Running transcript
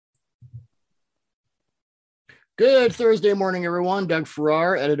Good Thursday morning, everyone. Doug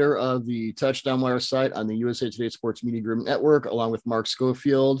Farrar, editor of the Touchdown Wire site on the USA Today Sports Media Group Network, along with Mark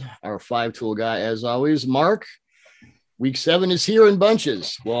Schofield, our five-tool guy, as always. Mark, week 7 is here in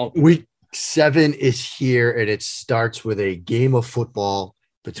bunches. Well, week 7 is here, and it starts with a game of football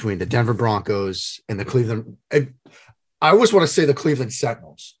between the Denver Broncos and the Cleveland. I always want to say the Cleveland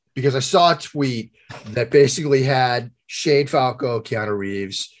Sentinels, because I saw a tweet that basically had Shane Falco, Keanu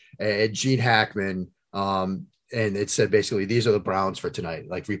Reeves, and Gene Hackman, and it said basically these are the Browns for tonight,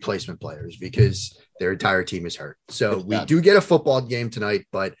 like replacement players, because their entire team is hurt. So we do get a football game tonight,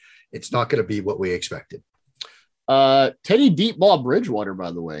 but it's not going to be what we expected. Teddy deep ball Bridgewater,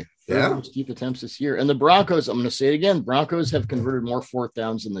 by the way. Yeah. Deep attempts this year. And the Broncos, I'm going to say it again, Broncos have converted more fourth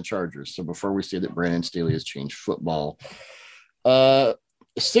downs than the Chargers. So before we say that Brandon Staley has changed football,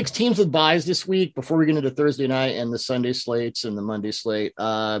 6 teams with buys this week before we get into Thursday night and the Sunday slates and the Monday slate.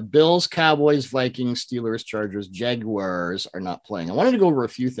 Bills, Cowboys, Vikings, Steelers, Chargers, Jaguars are not playing. I wanted to go over a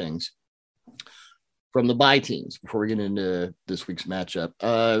few things from the bye teams before we get into this week's matchup.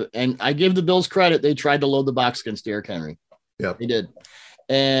 And I give the Bills credit. They tried to load the box against Derrick Henry. Yeah, they did.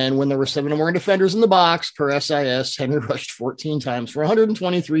 And when there were 7 or more defenders in the box per SIS, Henry rushed 14 times for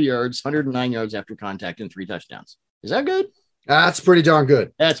 123 yards, 109 yards after contact, and 3 touchdowns. Is that good? That's pretty darn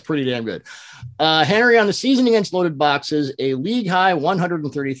good. That's pretty damn good. Henry on the season against loaded boxes, a league high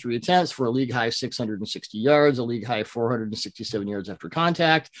 133 attempts for a league high 660 yards, a league high 467 yards after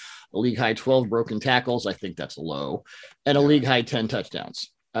contact, a league high 12 broken tackles. I think that's low, and a league high 10 touchdowns.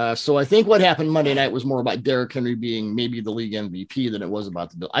 So I think what happened Monday night was more about Derrick Henry being maybe the league MVP than it was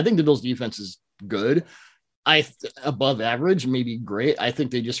about the Bills. I think the Bills defense is good. Above average, maybe great. I think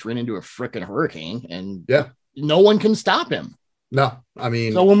they just ran into a freaking hurricane, and no one can stop him. No, I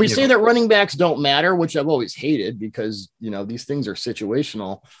mean, so when we say that running backs don't matter, which I've always hated because, these things are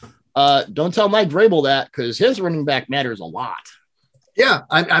situational. Don't tell Mike Vrabel that, because his running back matters a lot. Yeah.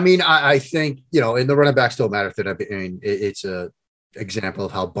 I think, and the running backs don't matter. It's a example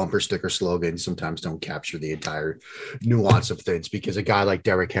of how bumper sticker slogans sometimes don't capture the entire nuance of things, because a guy like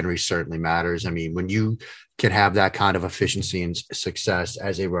Derrick Henry certainly matters. I mean, when you can have that kind of efficiency and success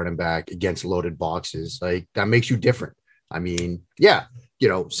as a running back against loaded boxes, like that makes you different. I mean,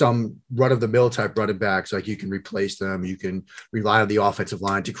 some run-of-the-mill type running backs, like you can replace them. You can rely on the offensive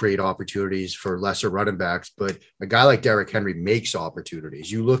line to create opportunities for lesser running backs. But a guy like Derrick Henry makes opportunities.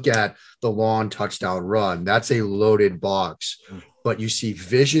 You look at the long touchdown run, that's a loaded box, but you see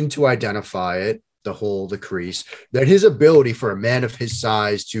vision to identify it, the hole, the crease, that his ability for a man of his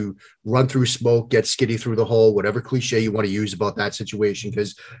size to run through smoke, get skiddy through the hole, whatever cliche you want to use about that situation,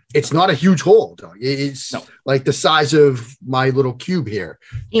 because it's not a huge hole. It's like the size of my little cube here.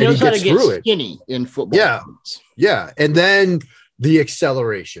 He knows how to get skinny in football. Yeah. Yeah. And then the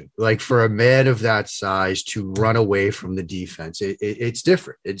acceleration, like for a man of that size to run away from the defense, it's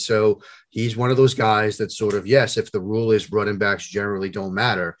different. And so he's one of those guys that sort of, yes, if the rule is running backs generally don't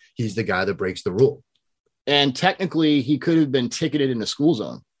matter, he's the guy that breaks the rule. And technically he could have been ticketed in the school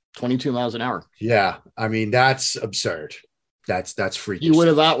zone, 22 miles an hour. Yeah. I mean, that's absurd. That's freaky. You would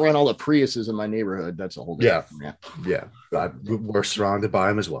have outrun all the Priuses in my neighborhood. That's a whole different. Yeah. We're surrounded by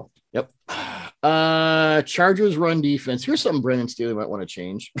him as well. Yep. Chargers run defense. Here's something Brandon Staley might want to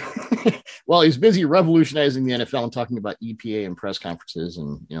change. Well, he's busy revolutionizing the NFL and talking about EPA and press conferences,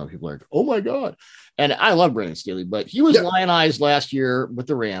 and people are like, oh my God. And I love Brandon Staley, but he was lionized last year with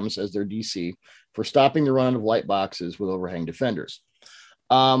the Rams as their DC for stopping the run of light boxes with overhang defenders.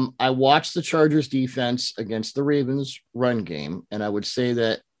 I watched the Chargers defense against the Ravens run game, and I would say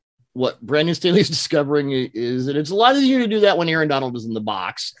that what Brandon Staley is discovering is that it's a lot easier to do that when Aaron Donald is in the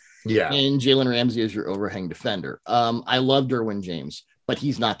box. Yeah. And Jalen Ramsey is your overhang defender. I love Derwin James, but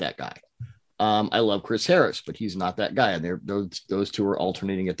he's not that guy. I love Chris Harris, but he's not that guy. And those two are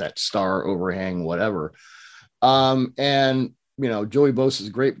alternating at that star overhang, whatever. And Joey Bosa is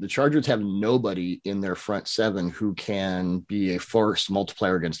great, but the Chargers have nobody in their front 7 who can be a force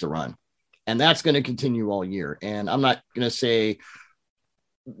multiplier against the run. And that's going to continue all year. And I'm not going to say,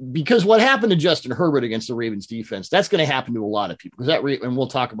 because what happened to Justin Herbert against the Ravens defense, that's going to happen to a lot of people, because and we'll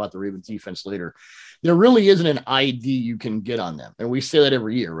talk about the Ravens defense later. There really isn't an ID you can get on them. And we say that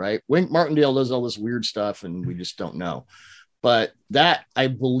every year, right? Wink Martindale does all this weird stuff and we just don't know. But I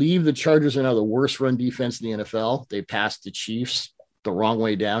believe the Chargers are now the worst run defense in the NFL. They passed the Chiefs the wrong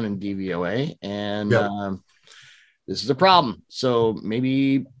way down in DVOA. And this is a problem. So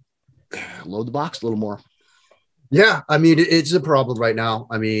maybe load the box a little more. Yeah, I mean, it's a problem right now.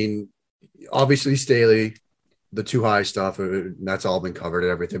 I mean, obviously Staley, the too high stuff, that's all been covered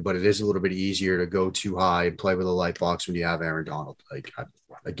and everything, but it is a little bit easier to go too high and play with a light box when you have Aaron Donald. Like,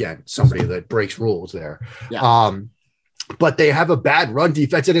 again, somebody that breaks rules there. Yeah. But they have a bad run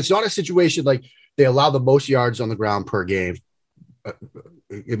defense, and it's not a situation like they allow the most yards on the ground per game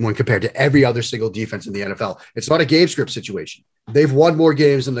when compared to every other single defense in the NFL. It's not a game script situation. They've won more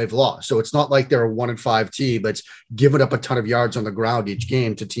games than they've lost. So it's not like they're a 1-5 team that's given up a ton of yards on the ground each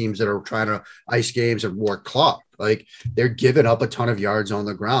game to teams that are trying to ice games and work clock. Like they're giving up a ton of yards on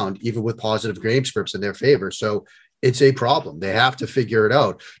the ground, even with positive game scripts in their favor. So it's a problem. They have to figure it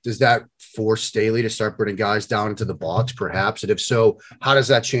out. Does that force Staley to start putting guys down into the box, perhaps? And if so, how does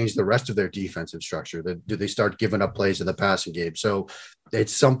that change the rest of their defensive structure? Do they start giving up plays in the passing game? So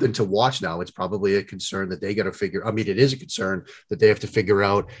it's something to watch now. It's probably a concern that they got to figure. I mean, it is a concern that they have to figure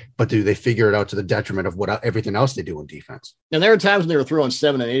out, but do they figure it out to the detriment of what everything else they do in defense? And there are times when they were throwing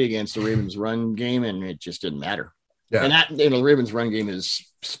 7 and 8 against the Ravens run game, and it just didn't matter. Yeah. And that, the Ravens run game is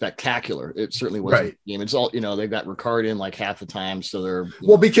spectacular. It certainly wasn't a game. It's all, they've got Ricard in like half the time. So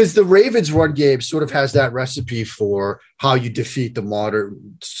they're, because the Ravens run game sort of has that recipe for how you defeat the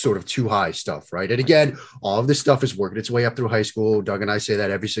modern sort of too high stuff. Right. And again, all of this stuff is working its way up through high school. Doug and I say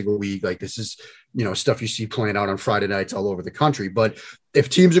that every single week. Like this is, stuff you see playing out on Friday nights all over the country. But if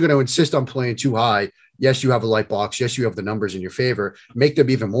teams are going to insist on playing too high, yes, you have a light box. Yes, you have the numbers in your favor. Make them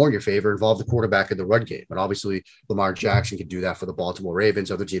even more in your favor. Involve the quarterback in the run game. And obviously, Lamar Jackson can do that for the Baltimore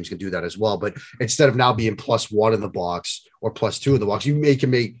Ravens. Other teams can do that as well. But instead of now being +1 in the box or +2 in the box, you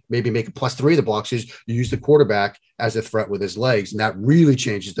maybe make a +3 in the boxes. You use the quarterback as a threat with his legs, and that really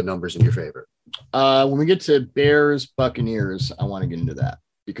changes the numbers in your favor. When we get to Bears, Buccaneers, I want to get into that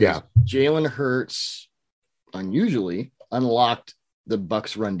because Jalen Hurts unusually unlocked the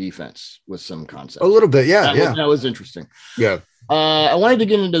Bucs run defense with some concepts. A little bit. Yeah. That was interesting. Yeah. I wanted to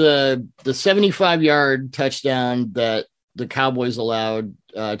get into the 75-yard touchdown that the Cowboys allowed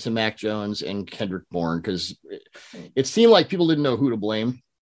to Mac Jones and Kendrick Bourne, because it seemed like people didn't know who to blame.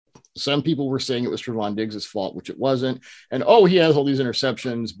 Some people were saying it was Trevon Diggs' fault, which it wasn't. And, he has all these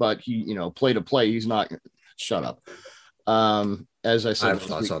interceptions, but he, play to play. He's not – shut up. As I said,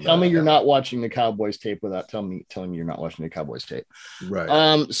 tell me you're not watching the Cowboys tape without telling me you're not watching the Cowboys tape.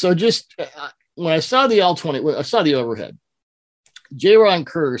 Right. So just when I saw the L20, when I saw the overhead, J-Ron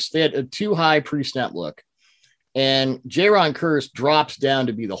Curse, they had a too high pre-snap look, and J-Ron Curse drops down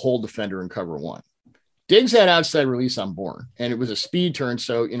to be the hole defender in cover 1. Diggs had outside release on Bourne, and it was a speed turn.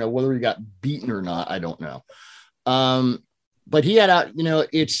 So, whether he got beaten or not, I don't know. But he had out,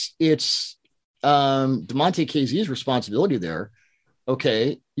 it's DeMonte Casey's responsibility there.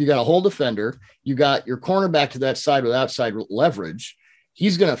 Okay, you got a whole defender. You got your cornerback to that side with outside leverage.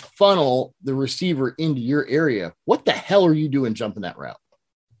 He's going to funnel the receiver into your area. What the hell are you doing jumping that route?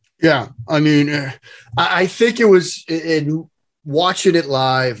 Yeah, I mean, I think it was in watching it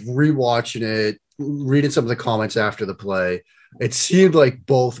live, rewatching it, reading some of the comments after the play. It seemed like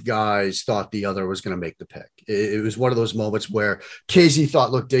both guys thought the other was going to make the pick. It was one of those moments where Casey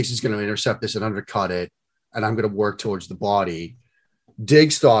thought, look, Diggs is going to intercept this and undercut it, and I'm going to work towards the body.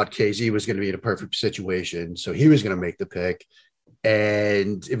 Diggs thought Casey was going to be in a perfect situation, so he was going to make the pick.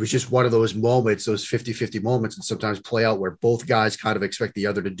 And it was just one of those moments, those 50-50 moments, and sometimes play out where both guys kind of expect the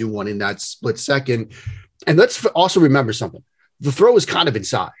other to do one in that split second. And let's also remember something. The throw was kind of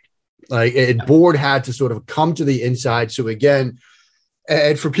inside. Bourne had to sort of come to the inside. So again,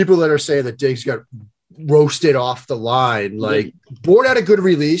 and for people that are saying that Diggs got roasted off the line, Bourne had a good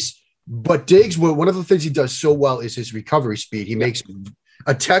release, but Diggs, one of the things he does so well is his recovery speed. He makes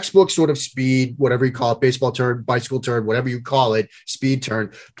a textbook sort of speed, whatever you call it, baseball turn, bicycle turn, whatever you call it, speed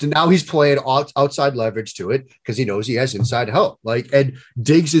turn. So now he's playing outside leverage to it because he knows he has inside help. And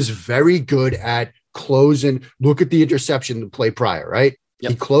Diggs is very good at closing. Look at the interception play prior, right?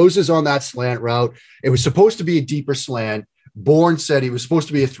 Yep. He closes on that slant route. It was supposed to be a deeper slant. Bourne said he was supposed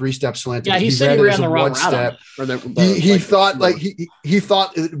to be a 3-step slant. Yeah, he said he ran the wrong route. He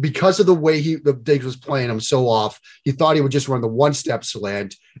thought because of the way the Diggs was playing him so off, he thought he would just run the 1-step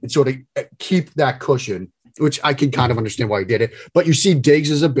slant and sort of keep that cushion, which I can kind of understand why he did it. But you see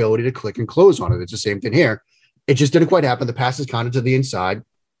Diggs' ability to click and close on it. It's the same thing here. It just didn't quite happen. The pass is kind of to the inside.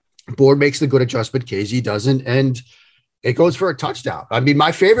 Bourne makes the good adjustment. Casey doesn't, and it goes for a touchdown. I mean,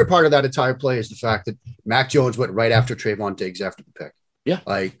 my favorite part of that entire play is the fact that Mac Jones went right after Trevon Diggs after the pick. Yeah.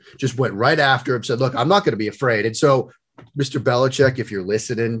 Just went right after him, said, look, I'm not going to be afraid. And so, Mr. Belichick, if you're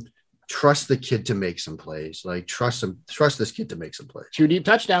listening, trust the kid to make some plays. Trust this kid to make some plays. 2 deep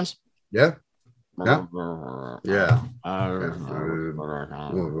touchdowns. Yeah. Yeah. Yeah. We're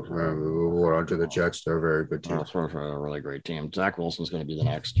on to the Jets. They're a very good team. A really great team. Zach Wilson's going to be the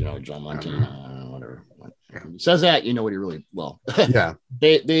next, John Montana, whatever. He says that, what he really Yeah.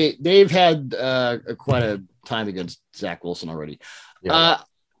 They've had quite a time against Zach Wilson already. Yeah.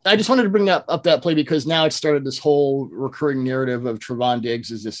 I just wanted to bring up that play because now it started this whole recurring narrative of Trevon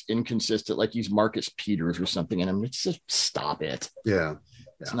Diggs is this inconsistent, like he's Marcus Peters or something. And I'm just stop it. Yeah.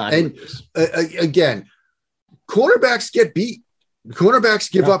 It's not. And again, quarterbacks get beat.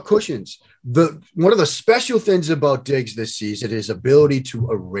 Cornerbacks give up cushions. One of the special things about Diggs this season is ability to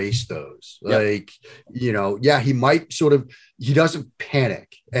erase those. Like, he doesn't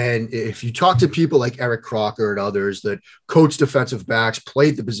panic. And if you talk to people like Eric Crocker and others that coach defensive backs,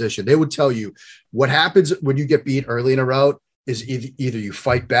 played the position, they would tell you what happens when you get beat early in a route is either you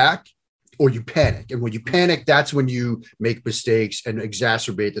fight back or you panic. And when you panic, that's when you make mistakes and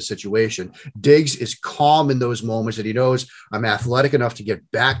exacerbate the situation. Diggs is calm in those moments, and he knows I'm athletic enough to get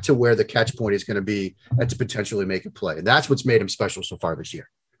back to where the catch point is going to be and to potentially make a play. And that's what's made him special so far this year.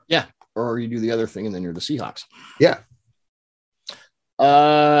 Yeah. Or you do the other thing and then you're the Seahawks. Yeah.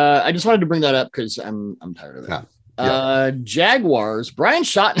 I just wanted to bring that up because I'm tired of that. Yeah. Jaguars, Brian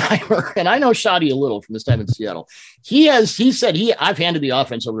Schottenheimer, and I know Shotty a little from this time in Seattle. He said I've handed the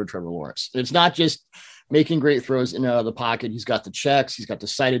offense over to Trevor Lawrence. It's not just making great throws in and out of the pocket. He's got the checks, he's got the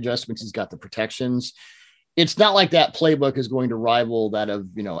side adjustments, he's got the protections. It's not like that playbook is going to rival that of,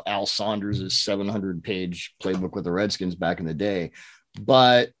 Al Saunders' 700-page playbook with the Redskins back in the day.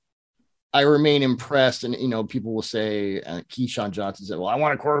 But I remain impressed. And, people will say, Keyshawn Johnson said, well, I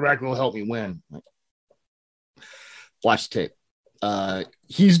want a quarterback who will help me win. Watch the tape.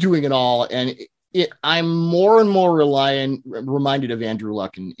 He's doing it all. And I'm more and more reminded of Andrew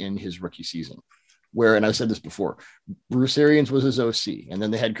Luck in his rookie season, where, and I've said this before, Bruce Arians was his OC and then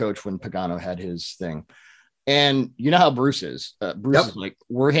the head coach when Pagano had his thing. And you know how Bruce is. Bruce is like,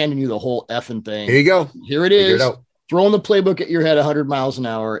 we're handing you the whole effing thing. Here you go. Here it is. Throwing the playbook at your head 100 miles an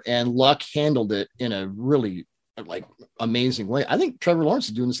hour, and Luck handled it in a really amazing way. I think Trevor Lawrence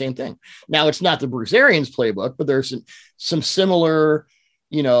is doing the same thing. Now, it's not the Bruce Arians playbook, but there's some similar,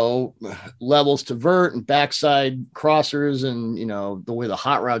 levels to vert and backside crossers and, the way the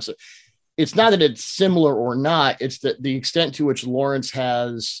hot routes. It's not that it's similar or not. It's that the extent to which Lawrence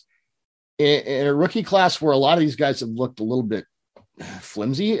has in a rookie class where a lot of these guys have looked a little bit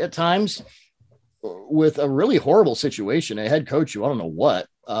flimsy at times with a really horrible situation, a head coach who I don't know what.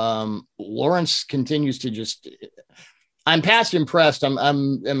 Lawrence continues to just, I'm past impressed. I'm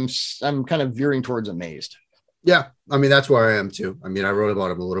kind of veering towards amazed. Yeah. I mean, that's where I am too. I mean, I wrote about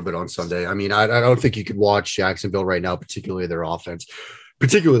him a little bit on Sunday. I mean, I don't think you could watch Jacksonville right now, particularly their offense,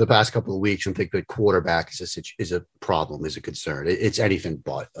 particularly the past couple of weeks, and think that quarterback is a problem, is a concern. It's anything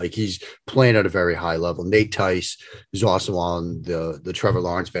but. Like, he's playing at a very high level. Nate Tice is also on the Trevor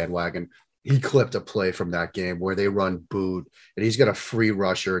Lawrence bandwagon. He clipped a play from that game where they run boot and he's got a free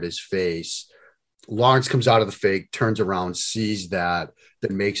rusher at his face. Lawrence comes out of the fake, turns around, sees that,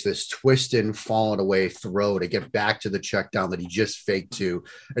 then makes this twisting, falling away throw to get back to the check down that he just faked to.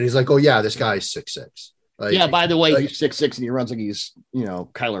 And he's like, oh yeah, this guy's 6'6". Like, by the way, he's 6'6" and he runs like he's,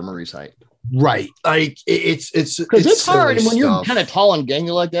 Kyler Murray's height. Right. Like it's because it's hard. And when you're kind of tall and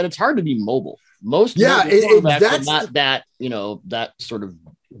gangly like that, it's hard to be mobile. Most quarterbacks are not that, that sort of.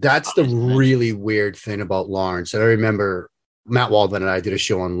 That's the really weird thing about Lawrence. And I remember Matt Waldman and I did a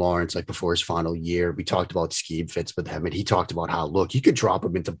show on Lawrence before his final year. We talked about scheme fits with him, and he talked about how, look, you could drop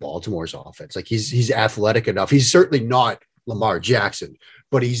him into Baltimore's offense. Like, he's athletic enough. He's certainly not Lamar Jackson,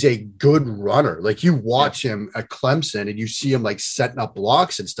 but he's a good runner. Like, you watch him at Clemson and you see him setting up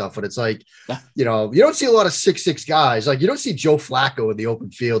blocks and stuff. And it's like, you don't see a lot of 6'6" guys. Like, you don't see Joe Flacco in the open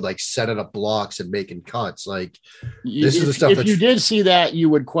field, setting up blocks and making cuts. This is the stuff. If you did see that, you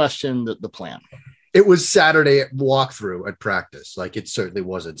would question the plan. It was Saturday walkthrough at practice. It certainly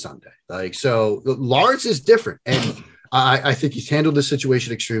wasn't Sunday. So Lawrence is different. And I think he's handled the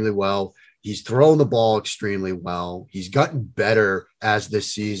situation extremely well. He's thrown the ball extremely well. He's gotten better as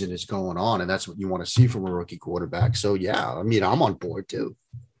this season is going on, and that's what you want to see from a rookie quarterback. So, yeah, I mean, I'm on board too.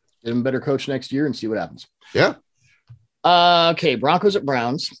 Get him a better coach next year and see what happens. Yeah. Okay, Broncos at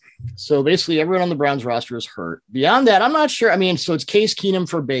Browns. So basically everyone on the Browns roster is hurt. Beyond that, I'm not sure. I mean, so it's Case Keenum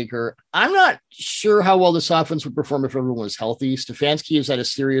for Baker. I'm not sure how well this offense would perform if everyone was healthy. Stefanski has had a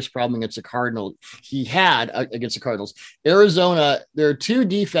serious problem against the Cardinals. He had against the Cardinals. Arizona, there are two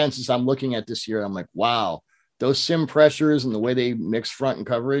defenses I'm looking at this year. I'm like, wow, those sim pressures and the way they mix front and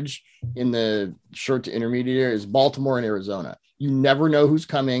coverage in the short to intermediate areas, Baltimore and Arizona. You never know who's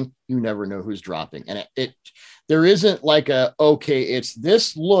coming. You never know who's dropping. And there isn't it's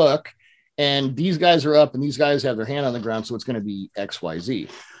this look and these guys are up and these guys have their hand on the ground. So it's going to be X, Y, Z.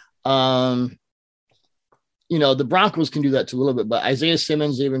 The Broncos can do that too a little bit, but Isaiah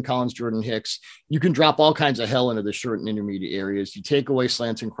Simmons, Zayvon Collins, Jordan Hicks, you can drop all kinds of hell into the short and intermediate areas. You take away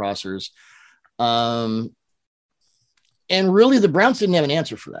slants and crossers. And And really, the Browns didn't have an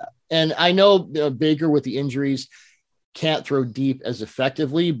answer for that. And I know Baker with the injuries can't throw deep as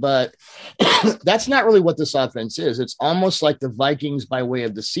effectively, but that's not really what this offense is. It's almost like the Vikings by way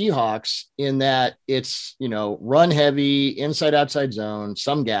of the Seahawks in that it's, run heavy, inside, outside zone,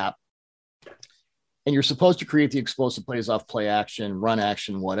 some gap. And you're supposed to create the explosive plays off play action, run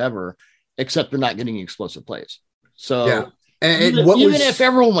action, whatever, except they're not getting explosive plays. So yeah. And even if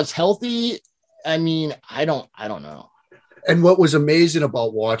everyone was healthy, I mean, I don't know. And what was amazing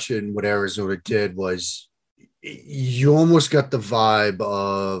about watching what Arizona did was you almost got the vibe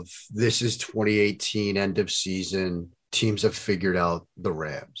of this is 2018 end of season. Teams have figured out the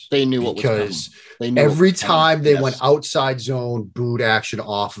Rams. They knew what was coming. Because every time they went outside zone, boot action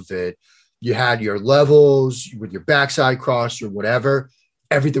off of it, you had your levels with your backside cross or whatever.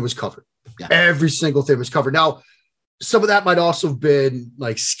 Everything was covered. Yeah. Every single thing was covered. Now, some of that might also have been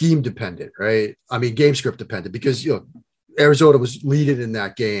like scheme dependent, right? I mean, game script dependent because, Arizona was leading in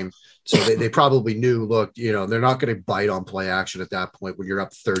that game. So they probably knew, look, they're not going to bite on play action at that point when you're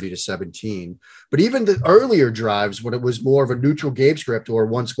up 30-17. But even the earlier drives, when it was more of a neutral game script or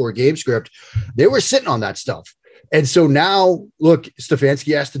one score game script, they were sitting on that stuff. And so now, look,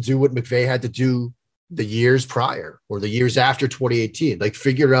 Stefanski has to do what McVay had to do the years prior or the years after 2018, like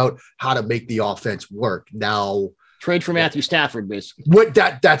figure out how to make the offense work. Now, trade for Matthew Stafford, basically.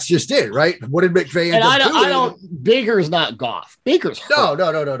 That's just it, right? What did McVay end up doing? Baker's not Goff. Baker's hurt.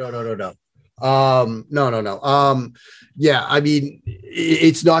 No. Yeah, I mean,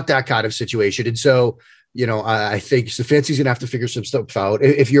 it's not that kind of situation. And so, I think Stefanski's going to have to figure some stuff out.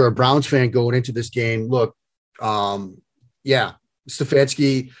 If you're a Browns fan going into this game, look,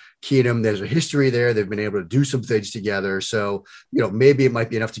 Stefanski, Keenum, there's a history there. They've been able to do some things together. So, maybe it might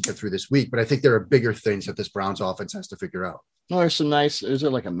be enough to get through this week, but I think there are bigger things that this Browns offense has to figure out. Well, is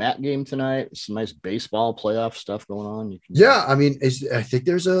there like a mat game tonight? Some nice baseball playoff stuff going on. I mean, I think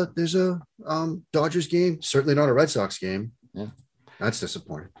there's a Dodgers game, certainly not a Red Sox game. Yeah. That's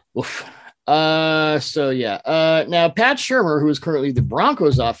disappointing. Oof. Now Pat Shurmur, who is currently the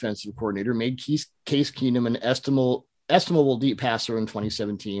Broncos offensive coordinator, made Case Keenum an estimable deep passer in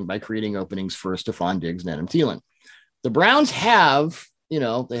 2017 by creating openings for Stephon Diggs and Adam Thielen. The Browns have,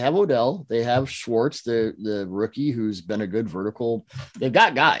 they have Odell, they have Schwartz, the rookie who's been a good vertical. They've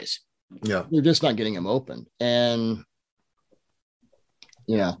got guys. Yeah. They're just not getting them open. And,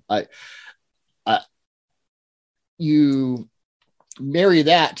 you marry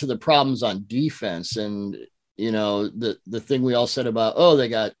that to the problems on defense and, the thing we all said about, they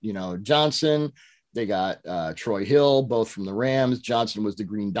got, Johnson, they got Troy Hill, both from the Rams. Johnson was the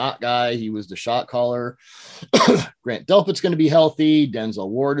green dot guy. He was the shot caller. Grant Delpit's going to be healthy. Denzel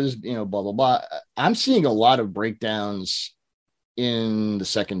Ward is, blah, blah, blah. I'm seeing a lot of breakdowns in the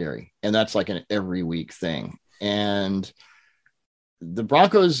secondary, and that's like an every week thing. And the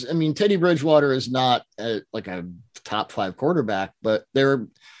Broncos, I mean, Teddy Bridgewater is not like a top 5 quarterback, but they're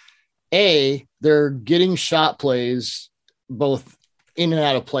getting shot plays both in and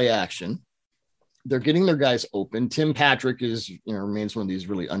out of play action. They're getting their guys open. Tim Patrick remains one of these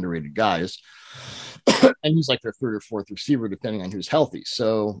really underrated guys. And he's like their third or fourth receiver, depending on who's healthy.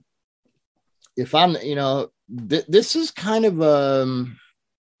 So if I'm, this is kind of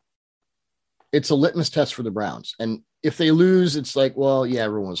it's a litmus test for the Browns. And if they lose, it's like, well, yeah,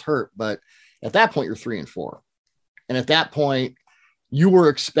 everyone was hurt. But at that point, you're 3-4. And at that point, you were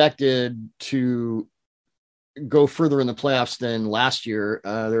expected to go further in the playoffs than last year.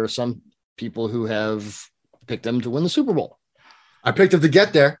 There are some people who have picked them to win the Super Bowl. I picked them to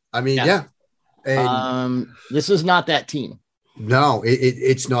get there. I mean, yeah. And this is not that team. No,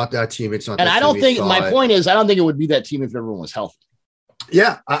 it's not that team. It's not. And I don't think my point is, I don't think it would be that team if everyone was healthy.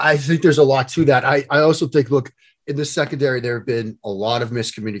 Yeah, I think there's a lot to that. I also think, look, in the secondary, there have been a lot of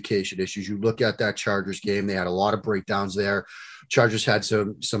miscommunication issues. You look at that Chargers game; they had a lot of breakdowns there. Chargers had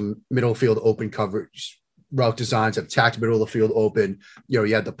some middle field open coverage route designs that attacked middle of the field open. You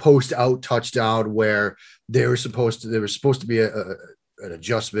had the post out touchdown where there was supposed to be an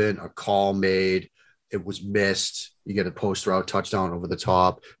adjustment, a call made. It was missed. You get a post route touchdown over the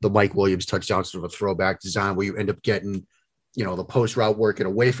top. The Mike Williams touchdown, sort of a throwback design where you end up getting, the post route working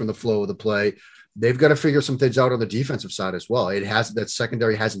away from the flow of the play. They've got to figure some things out on the defensive side as well. That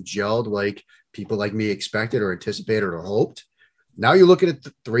secondary hasn't gelled like people like me expected or anticipated or hoped. Now you're looking at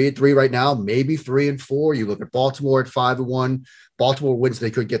 3-3 right now, maybe 3-4. You look at Baltimore at 5-1. Baltimore wins, they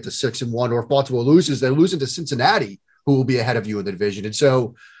could get to 6-1. Or if Baltimore loses, they're losing to Cincinnati, who will be ahead of you in the division. And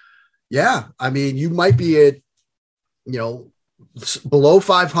so, yeah, I mean, you might be at, below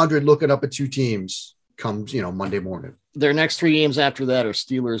 500 looking up at 2 teams comes, Monday morning. Their next 3 games after that are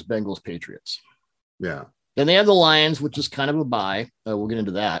Steelers, Bengals, Patriots. Yeah. Then they have the Lions, which is kind of a bye. We'll get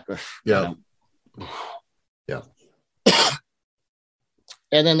into that. Yeah. Yeah.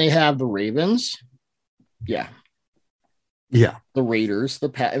 And then they have the Ravens. Yeah. Yeah. The Raiders.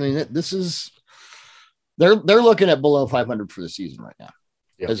 I mean, this is they're looking at below 500 for the season right now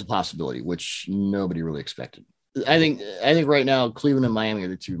as a possibility, which nobody really expected. I think right now Cleveland and Miami are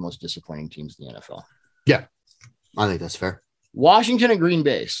the two most disappointing teams in the NFL. Yeah. I think that's fair. Washington and Green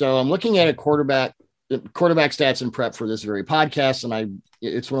Bay. So I'm looking at a quarterback stats and prep for this very podcast. And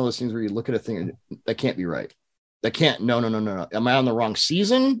it's one of those things where you look at a thing that can't be right. That can't, no. Am I on the wrong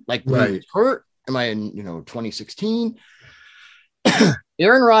season? Like, right. Hurt? Am I in, 2016?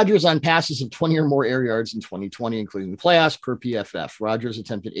 Aaron Rodgers on passes of 20 or more air yards in 2020, including the playoffs per PFF. Rodgers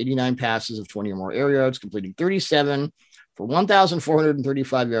attempted 89 passes of 20 or more air yards, completing 37 for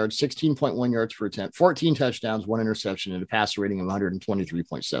 1,435 yards, 16.1 yards per attempt, 14 touchdowns, 1 interception, and a passer rating of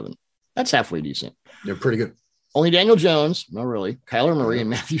 123.7. That's halfway decent. They're pretty good. Only Daniel Jones, no really, Kyler Murray and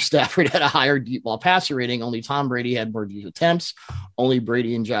Matthew Stafford had a higher deep ball passer rating. Only Tom Brady had more deep attempts. Only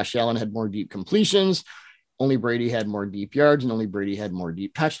Brady and Josh Allen had more deep completions. Only Brady had more deep yards, and only Brady had more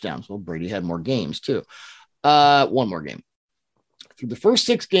deep touchdowns. Well, Brady had more games too. One more game. Through the first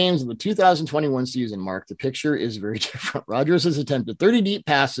 6 games of the 2021 season, Mark, the picture is very different. Rodgers has attempted 30 deep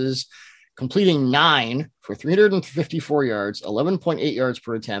passes, completing 9 for 354 yards, 11.8 yards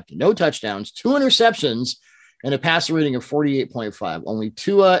per attempt, no touchdowns, 2 interceptions, and a passer rating of 48.5. Only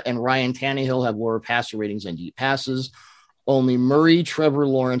Tua and Ryan Tannehill have lower passer ratings on deep passes. Only Murray, Trevor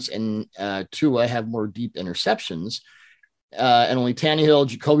Lawrence, and Tua have more deep interceptions. And only Tannehill,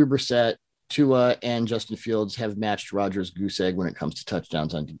 Jacoby Brissett, Tua, and Justin Fields have matched Rodgers' goose egg when it comes to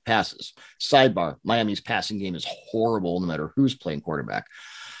touchdowns on deep passes. Sidebar, Miami's passing game is horrible no matter who's playing quarterback.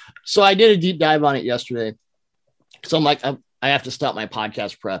 So I did a deep dive on it yesterday. So I'm like, I have to stop my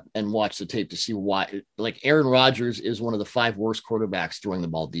podcast prep and watch the tape to see why. Like, Aaron Rodgers is one of the 5 worst quarterbacks throwing the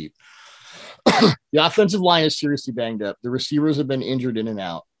ball deep. The offensive line is seriously banged up. The receivers have been injured in and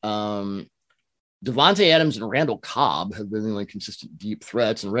out. Devontae Adams and Randall Cobb have been the only consistent deep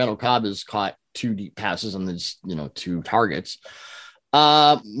threats, and Randall Cobb has caught 2 deep passes on these, 2 targets.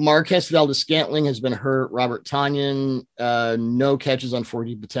 Marquez Valdes-Scantling has been hurt. Robert Tonyan, no catches on 4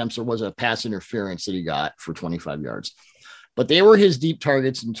 deep attempts. There was a pass interference that he got for 25 yards. But they were his deep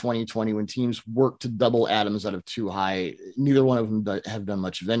targets in 2020 when teams worked to double Adams out of 2 high. Neither one of them have done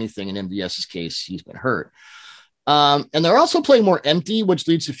much of anything. In MVS's case, he's been hurt. And they're also playing more empty, which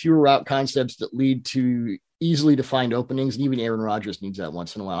leads to fewer route concepts that lead to easily defined openings. And even Aaron Rodgers needs that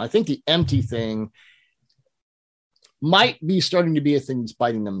once in a while. I think the empty thing might be starting to be a thing that's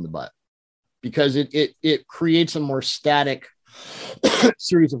biting them in the butt, because it creates a more static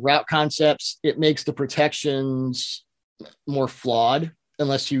series of route concepts. It makes the protections more flawed,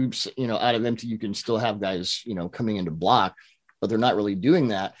 unless you out of empty, you can still have guys, coming into block, but they're not really doing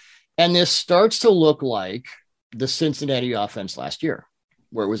that. And this starts to look like the Cincinnati offense last year,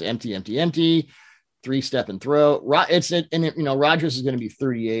 where it was empty, 3-step and throw. Rodgers is going to be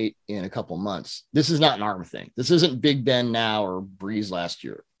 38 in a couple months. This is not an arm thing. This isn't Big Ben now or Breeze last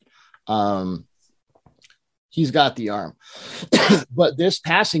year. He's got the arm. But this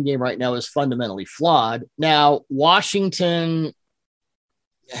passing game right now is fundamentally flawed. Now, Washington,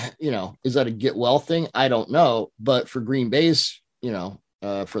 is that a get well thing? I don't know. But for Green Bay's,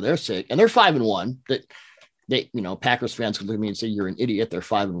 for their sake, and they're 5-1, that they, Packers fans could look at me and say, you're an idiot. They're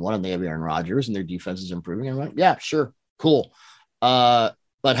 5-1 and they have Aaron Rodgers and their defense is improving. And I'm like, yeah, sure. Cool. But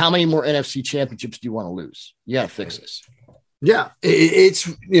how many more NFC championships do you want to lose? You got to fix this. Yeah, it's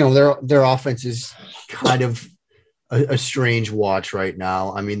their offense is kind of a strange watch right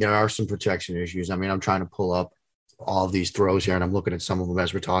now. I mean, there are some protection issues. I mean, I'm trying to pull up all of these throws here, and I'm looking at some of them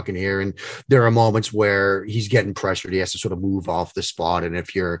as we're talking here. And there are moments where he's getting pressured. He has to sort of move off the spot. And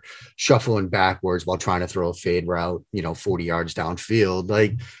if you're shuffling backwards while trying to throw a fade route, 40 yards downfield,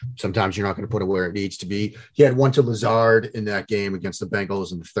 like sometimes you're not going to put it where it needs to be. He had one to Lazard in that game against the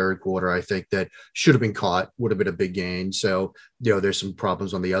Bengals in the 3rd quarter, I think, that should have been caught, would have been a big gain. So, there's some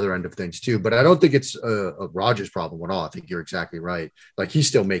problems on the other end of things too, but I don't think it's a Rodgers problem at all. I think you're exactly right. Like, he's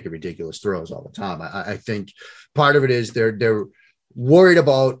still making ridiculous throws all the time. I think part of it is they're worried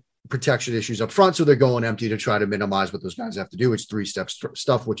about protection issues up front, so they're going empty to try to minimize what those guys have to do. It's 3-step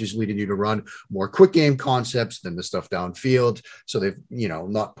stuff, which is leading you to run more quick game concepts than the stuff downfield. So they've,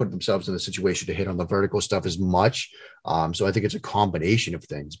 not put themselves in the situation to hit on the vertical stuff as much. So I think it's a combination of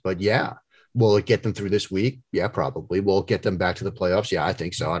things. But yeah, will it get them through this week? Yeah, probably. Will it get them back to the playoffs? Yeah, I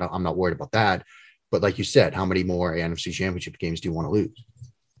think so. I'm not worried about that. But like you said, how many more NFC championship games do you want to lose?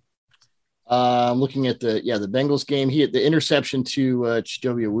 I'm looking at the Bengals game. He had the interception to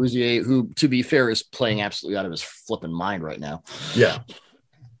Chidobe Awuzie, who, to be fair, is playing absolutely out of his flipping mind right now. Yeah.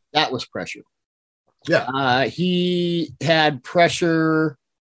 That was pressure. Yeah. He had pressure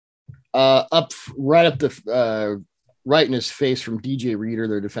up the right in his face from DJ Reader,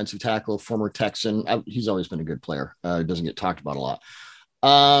 their defensive tackle, former Texan. He's always been a good player. Doesn't get talked about a lot.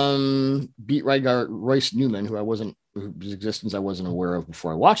 Beat right guard Royce Newman, whose existence I wasn't aware of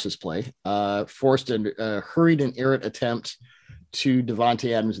before I watched this play, forced a hurried and errant attempt to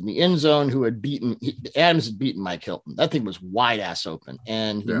Devontae Adams in the end zone, Adams had beaten Mike Hilton. That thing was wide ass open,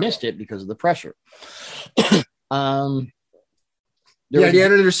 and he missed it because of the pressure. He had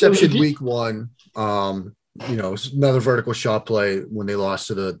an interception week one. Another vertical shot play when they lost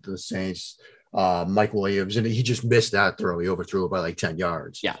to the Saints. Mike Williams, and he just missed that throw. He overthrew it by like 10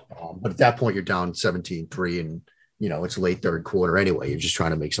 yards. Yeah. But at that point, you're down 17-3, and it's late third quarter anyway. You're just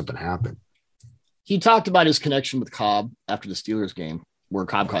trying to make something happen. He talked about his connection with Cobb after the Steelers game, where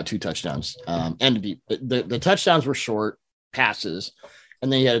Cobb caught 2 touchdowns. And the touchdowns were short passes, and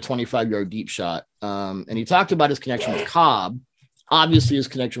then he had a 25-yard deep shot. And he talked about his connection with Cobb. Obviously, his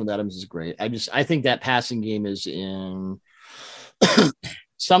connection with Adams is great. I think that passing game is in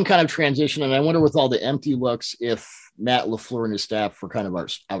some kind of transition, and I wonder with all the empty looks if Matt LaFleur and his staff were kind of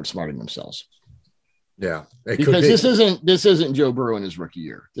outsmarting themselves. Yeah, because this isn't Joe Burrow in his rookie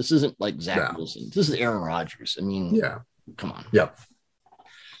year. This isn't like Zach Wilson. This is Aaron Rodgers. I mean, come on. Yeah.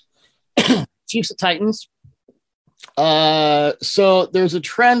 Chiefs at Titans. So there's a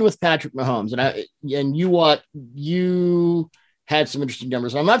trend with Patrick Mahomes, and you had some interesting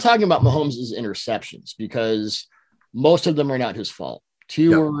numbers. I'm not talking about Mahomes' interceptions because most of them are not his fault.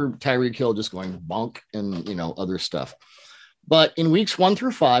 2 were Tyreek Hill just going bonk and other stuff. But in weeks 1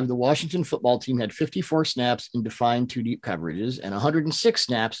 through 5, the Washington football team had 54 snaps in defined 2 deep coverages and 106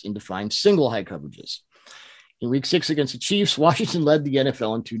 snaps in defined single high coverages. In week 6 against the Chiefs, Washington led the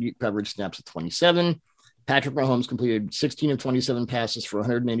NFL in 2 deep coverage snaps at 27. Patrick Mahomes completed 16 of 27 passes for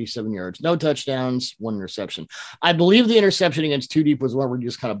 187 yards, no touchdowns, 1 interception. I believe the interception against 2 deep was one where you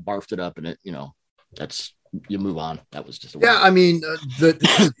just kind of barfed it up and that's you move on. That was just I mean,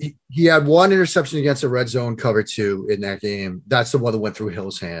 he had 1 interception against a red zone cover 2 in that game. That's the one that went through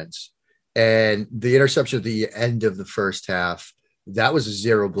Hill's hands. And the interception at the end of the first half, that was a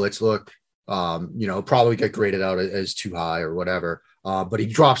 0 blitz look. Probably got graded out as too high or whatever. But he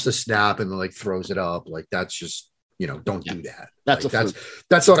drops the snap and then throws it up. That's just, don't do that.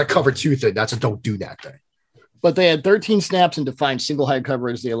 That's not a cover 2 thing. That's a don't do that thing. But they had 13 snaps and defined single high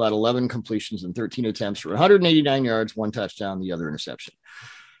coverage. They allowed 11 completions and 13 attempts for 189 yards, 1 touchdown, the other interception.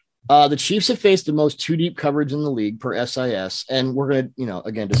 The Chiefs have faced the most 2 deep coverage in the league per SIS. And we're going to,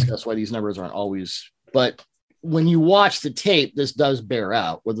 again, discuss why these numbers aren't always. But when you watch the tape, this does bear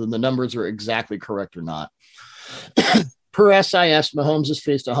out, whether the numbers are exactly correct or not. Per SIS, Mahomes has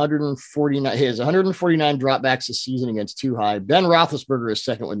faced 149. He has 149 dropbacks this season against 2 high. Ben Roethlisberger is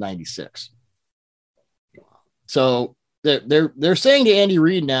second with 96. So they're saying to Andy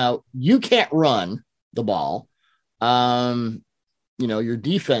Reid now, you can't run the ball. Your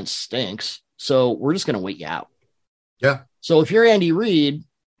defense stinks. So we're just going to wait you out. Yeah. So if you're Andy Reid,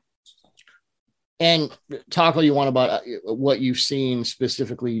 and talk all you want about what you've seen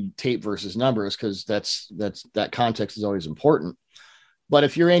specifically tape versus numbers, because that context is always important. But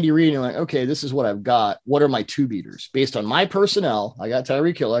if you're Andy Reid and you're like, okay, this is what I've got. What are my 2 beaters based on my personnel? I got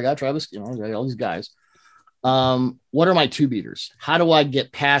Tyreek Hill, I got Travis, I got all these guys. What are my 2 beaters? How do I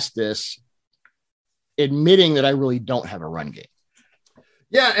get past this, admitting that I really don't have a run game?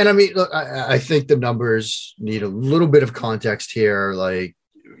 Yeah. And I mean, look, I think the numbers need a little bit of context here. Like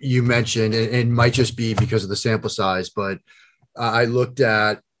you mentioned, it might just be because of the sample size, but I looked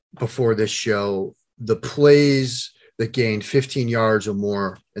at before this show, the plays that gained 15 yards or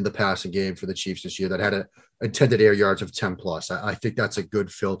more in the passing game for the Chiefs this year that had a intended air yards of 10 plus. I think that's a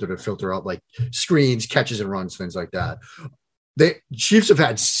good filter to filter out like screens, catches and runs, things like that. The Chiefs have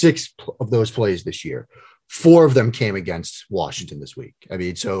had 6 of those plays this year. 4 of them came against Washington this week. I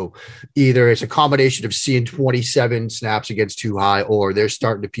mean, so either it's a combination of seeing 27 snaps against 2 high, or they're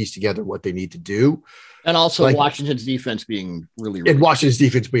starting to piece together what they need to do. And also Washington's defense being really and Washington's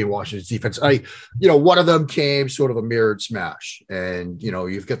defense being Washington's defense. One of them came sort of a mirrored smash. And,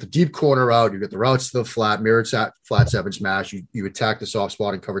 you've got the deep corner out, you've got the routes to the flat, mirrored flat 7 smash. You attack the soft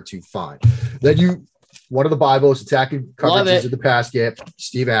spot and cover 2 fine. Then one of the Bibles attacking coverages in the pass game,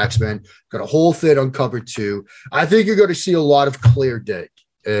 Steve Axman, got a whole thing on cover 2. I think you're going to see a lot of clear dig.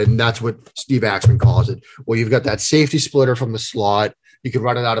 And that's what Steve Axman calls it. Well, you've got that safety splitter from the slot. You can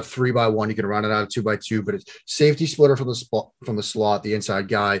run it out of 3x1. You can run it out of 2x2, but it's safety splitter from the slot, the inside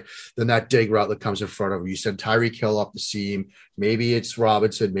guy. Then that dig route that comes in front of you. You send Tyreek Hill up the seam. Maybe it's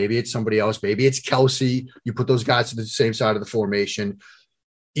Robinson. Maybe it's somebody else. Maybe it's Kelsey. You put those guys to the same side of the formation.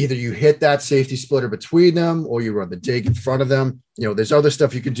 Either you hit that safety splitter between them or you run the dig in front of them. There's other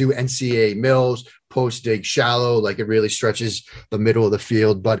stuff you can do. NCAA mills, post dig shallow, like it really stretches the middle of the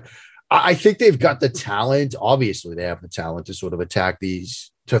field. But I think they've got the talent. Obviously, they have the talent to sort of attack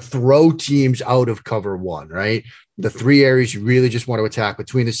these, to throw teams out of cover one, right? The three areas you really just want to attack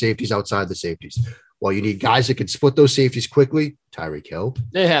between the safeties, outside the safeties. Well, you need guys that can split those safeties quickly. Tyreek Hill.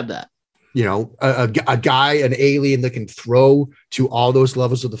 They have that. A guy, an alien that can throw to all those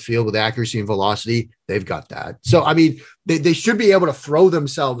levels of the field with accuracy and velocity. They've got that. So, I mean, they should be able to throw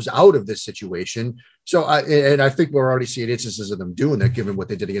themselves out of this situation. So, I think we're already seeing instances of them doing that, given what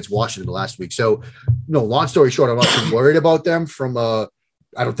they did against Washington last week. So, long story short, I'm not too worried about them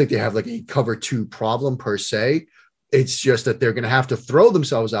I don't think they have like a cover two problem per se. It's just that they're going to have to throw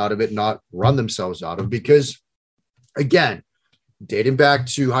themselves out of it, not run themselves out of it, because, again, dating back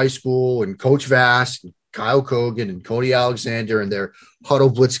to high school and Coach Vass, Kyle Kogan, and Cody Alexander and their huddle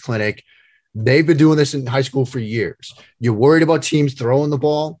blitz clinic, they've been doing this in high school for years. You're worried about teams throwing the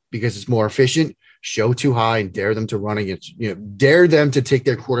ball because it's more efficient. Show too high and dare them to run against, dare them to take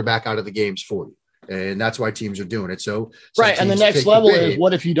their quarterback out of the games for you. And that's why teams are doing it. So right. And the next level is,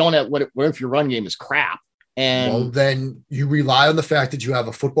 what if you don't have, what if your run game is crap? And well, then you rely on the fact that you have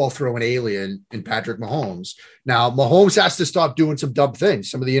a football throwing alien in Patrick Mahomes. Now, Mahomes has to stop doing some dumb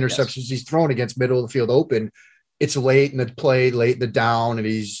things. Some of the interceptions he's thrown against middle of the field open, it's late in the play, late in the down, and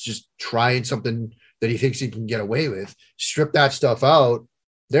he's just trying something that he thinks he can get away with. Strip that stuff out,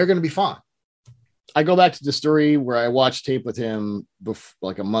 they're going to be fine. I go back to the story where I watched tape with him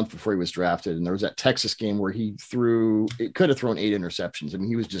like a month before he was drafted, and there was that Texas game where he could have thrown 8 interceptions. I mean,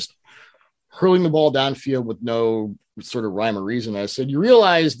 he was just hurling the ball downfield with no sort of rhyme or reason. I said, you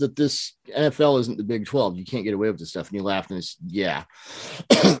realize that this NFL isn't the Big 12. You can't get away with this stuff. And he laughed and he said, yeah.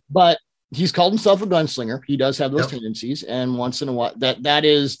 But he's called himself a gunslinger. He does have those tendencies. And once in a while, that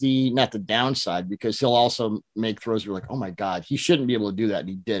is not the downside, because he'll also make throws where you're like, oh my God, he shouldn't be able to do that. And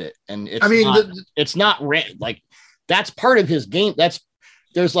he did it. And it's not like that's part of his game.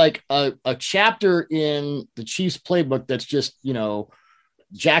 There's like a chapter in the Chiefs playbook that's just,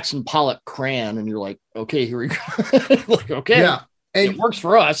 Jackson Pollock crayon, and you're like, okay, here we go. Like, okay, yeah, and it works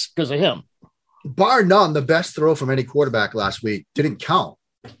for us because of him. Bar none, the best throw from any quarterback last week didn't count,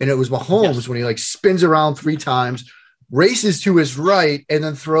 and it was Mahomes when he like spins around 3 times, races to his right, and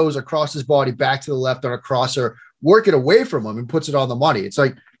then throws across his body back to the left on a crosser, work it away from him and puts it on the money. It's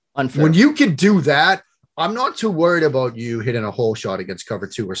like unfair. When you can do that, I'm not too worried about you hitting a hole shot against cover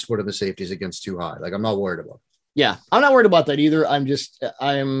 2 or splitting the safeties against too high. Like, I'm not worried about it. Yeah, I'm not worried about that either.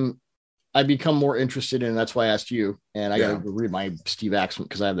 I become more interested in, that's why I asked you, and I got to read my Steve Axman,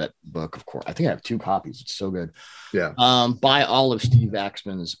 because I have that book, of course. I think I have 2 copies. It's so good. Yeah. Buy all of Steve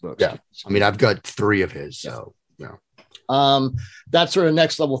Axman's books. Yeah. I mean, I've got 3 of his. So, that sort of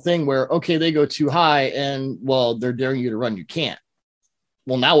next level thing where, okay, they go too high and, well, they're daring you to run. You can't.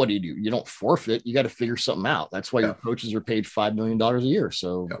 Well, now what do? You don't forfeit. You got to figure something out. That's why your coaches are paid $5 million a year.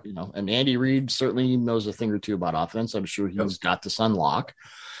 So, and Andy Reid certainly knows a thing or two about offense. I'm sure he's got this unlock.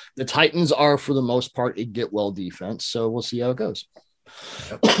 The Titans are, for the most part, a get well defense. So we'll see how it goes.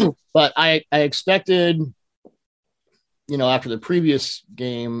 But I expected, after the previous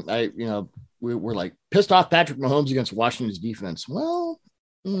game, we were like pissed off Patrick Mahomes against Washington's defense. Well,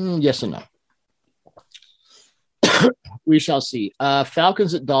 yes and no. We shall see.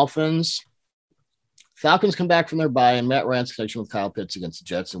 Falcons at Dolphins. Falcons come back from their bye, and Matt Ryan's connection with Kyle Pitts against the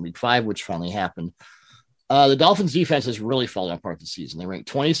Jets in week 5, which finally happened. The Dolphins defense has really fallen apart this season. They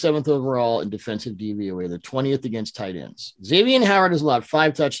ranked 27th overall in defensive DVOA. They're 20th against tight ends. Xavier Howard has allowed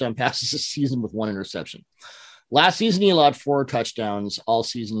 5 touchdown passes this season with 1 interception. Last season, he allowed 4 touchdowns. All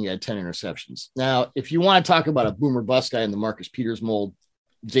season, he had 10 interceptions. Now, if you want to talk about a boomer bust guy in the Marcus Peters mold,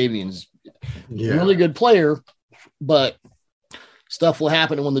 Xavier's really good player, but stuff will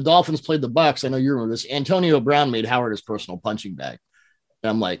happen. And when the Dolphins played the Bucs, I know you remember this, Antonio Brown made Howard his personal punching bag. And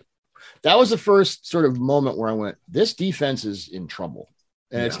I'm like, that was the first sort of moment where I went, this defense is in trouble.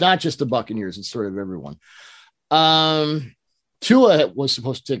 And it's not just the Buccaneers, it's sort of everyone. Tua was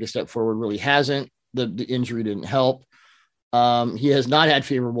supposed to take a step forward, really hasn't. The injury didn't help. He has not had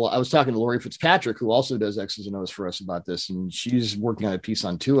favorable. I was talking to Lori Fitzpatrick, who also does X's and O's for us about this, and she's working on a piece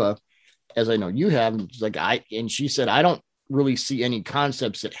on Tua, as I know you have. And she said, I don't really see any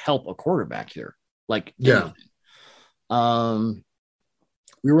concepts that help a quarterback here. Like, anything.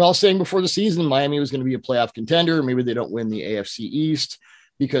 We were all saying before the season, Miami was going to be a playoff contender. Maybe they don't win the AFC East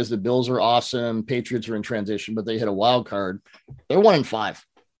because the Bills are awesome. Patriots are in transition, but they hit a wild card. They're 1-5.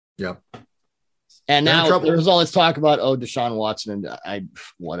 Yeah. And now there's all this talk about, Deshaun Watson and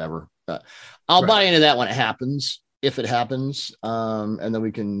whatever. I'll buy into that when it happens, if it happens. And then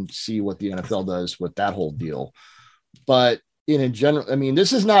we can see what the NFL does with that whole deal. But in a general, I mean,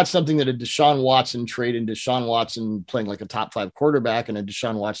 this is not something that a Deshaun Watson trade and Deshaun Watson playing like a top 5 quarterback and a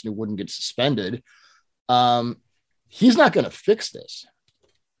Deshaun Watson who wouldn't get suspended. He's not going to fix this.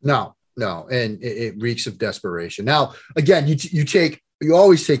 No. And it reeks of desperation. Now, again, you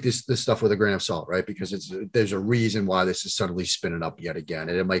always take this stuff with a grain of salt, right? Because there's a reason why this is suddenly spinning up yet again.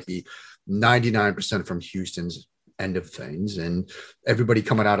 And it might be 99% from Houston's end of things. And everybody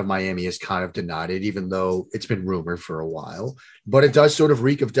coming out of Miami has kind of denied it, even though it's been rumored for a while. But it does sort of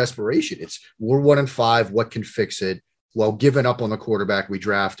reek of desperation. We're 1-5. What can fix it? Well, giving up on the quarterback we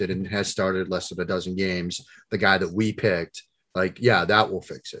drafted and has started less than a dozen games, the guy that we picked, that will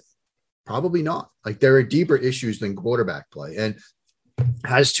fix it. Probably not. There are deeper issues than quarterback play. And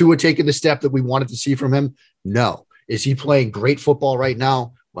has Tua taken the step that we wanted to see from him? No. Is he playing great football right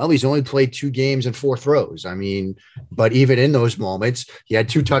now? Well, he's only played 2 games and 4 throws. I mean, but even in those moments, he had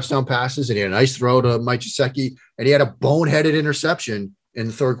 2 touchdown passes and he had a nice throw to Mike Gesicki, and he had a boneheaded interception in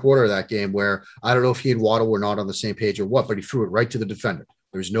the third quarter of that game where I don't know if he and Waddle were not on the same page or what, but he threw it right to the defender.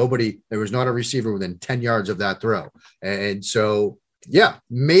 There was not a receiver within 10 yards of that throw. And so, yeah,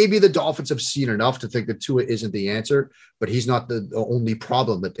 maybe the Dolphins have seen enough to think that Tua isn't the answer, but he's not the only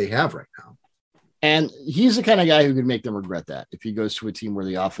problem that they have right now. And he's the kind of guy who could make them regret that if he goes to a team where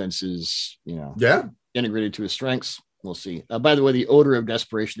the offense is, integrated to his strengths. We'll see. By the way, The Odor of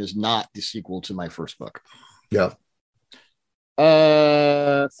Desperation is not the sequel to my first book. Yeah.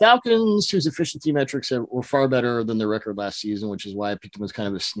 Falcons, whose efficiency metrics were far better than their record last season, which is why I picked them as kind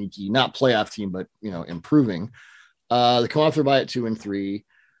of a sneaky, not playoff team, but, improving. They come off their bye at 2-3.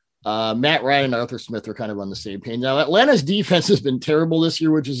 Matt Ryan and Arthur Smith are kind of on the same page. Now, Atlanta's defense has been terrible this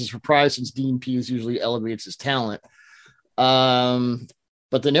year, which is a surprise since Dean Pease usually elevates his talent.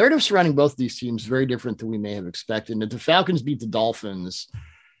 But the narrative surrounding both of these teams is very different than we may have expected. And if the Falcons beat the Dolphins,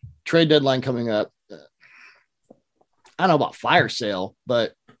 trade deadline coming up, I don't know about fire sale,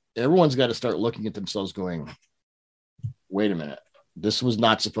 but everyone's got to start looking at themselves going, wait a minute, this was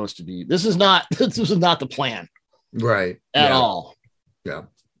not the plan. Right. At all. Yeah.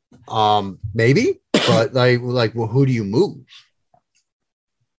 Maybe, but well, who do you move?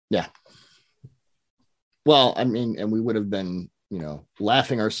 Yeah. Well, I mean, and we would have been,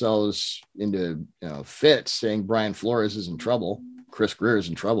 laughing ourselves into fits saying Brian Flores is in trouble. Chris Greer is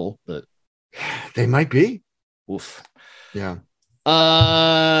in trouble, but they might be. Oof. Yeah.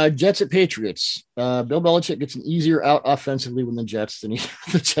 Jets at Patriots. Bill Belichick gets an easier out offensively with the Jets than he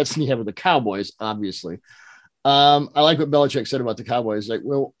have with the Cowboys, obviously. I like what Belichick said about the Cowboys.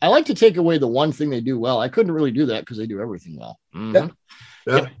 Well, I like to take away the one thing they do well. I couldn't really do that because they do everything well. Mm-hmm.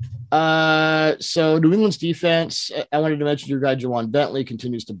 Yeah. So New England's defense, I wanted to mention your guy, Jawan Bentley,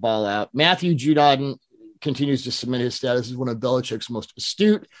 continues to ball out. Matthew Judon continues to cement his status as one of Belichick's most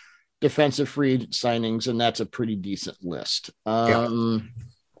astute defensive free agent signings, and that's a pretty decent list. The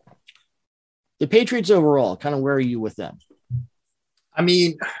Patriots overall, kind of where are you with them? I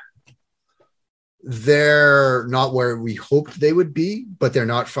mean, they're not where we hoped they would be, but they're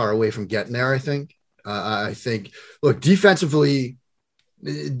not far away from getting there, I think. I think, look, defensively,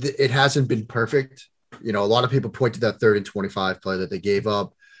 it hasn't been perfect. A lot of people point to that 3rd and 25 play that they gave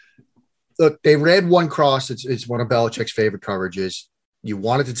up. Look, they ran one cross. It's one of Belichick's favorite coverages. You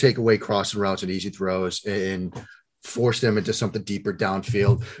wanted to take away crossing routes and easy throws and force them into something deeper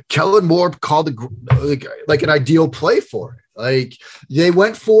downfield. Kellen Moore called an ideal play for it. They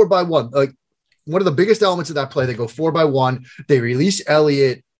went 4-by-1. One of the biggest elements of that play, they go 4-by-1. They release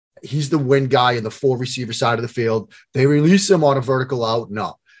Elliott. He's the win guy in the 4 receiver side of the field. They release him on a vertical out.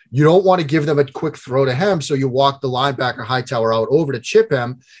 No, you don't want to give them a quick throw to him. So you walk the linebacker Hightower out over to chip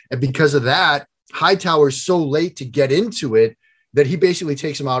him. And because of that, Hightower is so late to get into it that he basically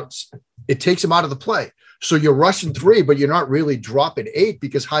takes him out. It takes him out of the play. So you're rushing 3, but you're not really dropping 8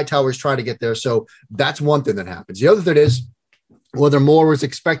 because Hightower is trying to get there. So that's one thing that happens. The other thing is, whether Moore was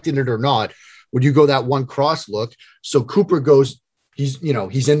expecting it or not, would you go that one cross look? So Cooper goes, he's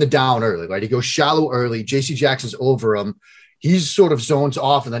in the down early, right? He goes shallow early. JC Jackson's over him. He's sort of zones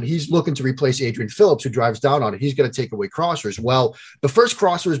off, and then he's looking to replace Adrian Phillips, who drives down on it. He's going to take away crossers. Well, the first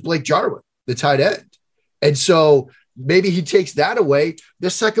crosser is Blake Jarwin, the tight end. And so maybe he takes that away. The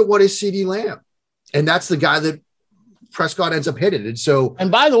second one is CeeDee Lamb. And that's the guy that Prescott ends up hitting.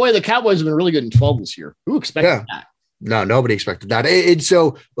 And by the way, the Cowboys have been really good in 12 this year. Who expected that? No, nobody expected that. And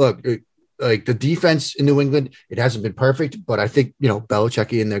so, look, like the defense in New England, it hasn't been perfect, but I think,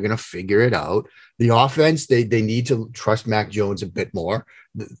 Belichick and they're going to figure it out. The offense, they need to trust Mac Jones a bit more.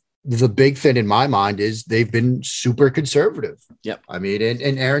 The big thing in my mind is they've been super conservative. Yep. I mean,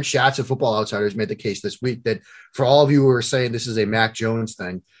 and Aaron Schatz of Football Outsiders made the case this week that for all of you who are saying this is a Mac Jones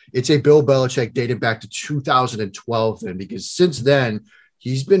thing, it's a Bill Belichick dated back to 2012 then, because since then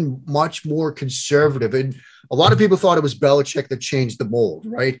he's been much more conservative. And a lot of people thought it was Belichick that changed the mold,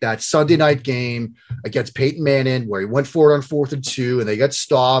 right? That Sunday night game against Peyton Manning where he went for it on 4th and 2 and they got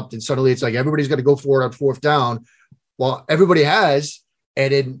stopped. And suddenly it's like, everybody's got to go for it on 4th down. Well, everybody has.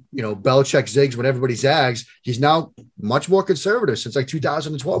 And in, Belichick zigs when everybody zags, he's now much more conservative since like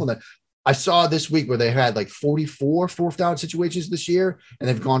 2012. And then I saw this week where they had like 44 4th down situations this year and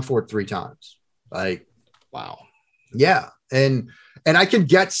they've gone for it 3 times. Like, wow. Yeah. And I can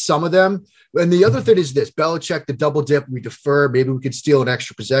get some of them. And the other thing is this: Belichick, the double dip, we defer. Maybe we could steal an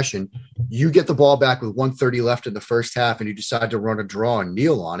extra possession. You get the ball back with 1:30 left in the first half and you decide to run a draw and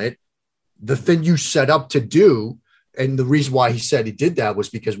kneel on it. The thing you set up to do, and the reason why he said he did that was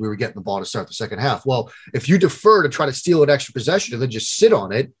because we were getting the ball to start the second half. Well, if you defer to try to steal an extra possession and then just sit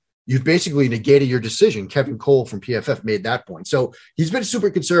on it, you've basically negated your decision. Kevin Cole from PFF made that point. So he's been super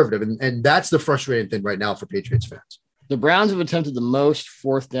conservative, and that's the frustrating thing right now for Patriots fans. The Browns have attempted the most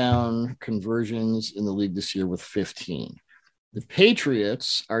 4th down conversions in the league this year with 15. The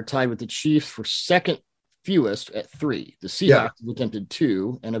Patriots are tied with the Chiefs for second fewest at 3. The Seahawks have attempted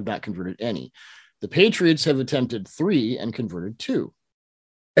 2 and have not converted any. The Patriots have attempted 3 and converted 2.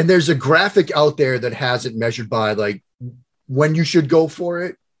 And there's a graphic out there that has it measured by like when you should go for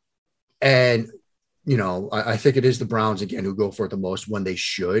it. And, I think it is the Browns again who go for it the most when they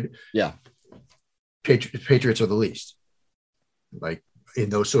should. Yeah. Patriots are the least. Like in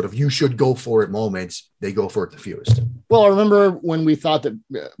those sort of you should go for it moments, they go for it the fewest. Well, I remember when we thought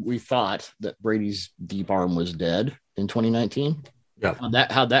that Brady's deep arm was dead in 2019. Yeah.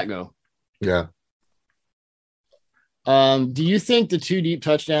 How'd that go? Yeah. Do you think the 2 deep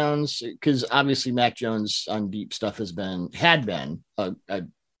touchdowns, because obviously Mac Jones on deep stuff had been a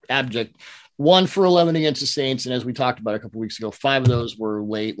abject 1 for 11 against the Saints. And as we talked about a couple weeks ago, 5 of those were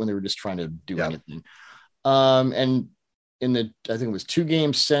late when they were just trying to do anything. And in I think it was 2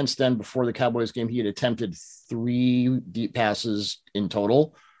 games since then, before the Cowboys game, he had attempted 3 deep passes in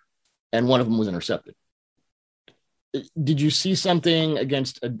total, and 1 of them was intercepted. Did you see something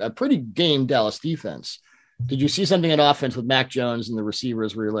against a pretty game Dallas defense? Did you see something in offense with Mac Jones and the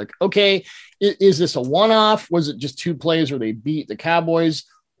receivers where you're like, okay, is this a one-off? Was it just 2 plays where they beat the Cowboys?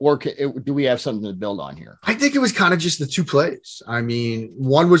 Or do we have something to build on here? I think it was kind of just the 2 plays. I mean,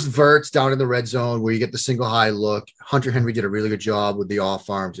 one was Verts down in the red zone where you get the single high look. Hunter Henry did a really good job with the off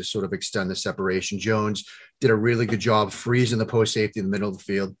arm to sort of extend the separation. Jones did a really good job freezing the post safety in the middle of the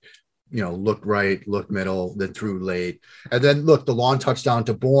field. Looked right, looked middle, then threw late. And then look, the long touchdown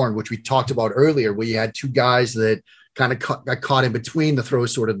to Bourne, which we talked about earlier, where you had 2 guys that kind of got caught in between the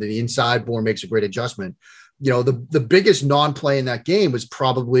throws, sort of the inside. Bourne makes a great adjustment. The biggest non-play in that game was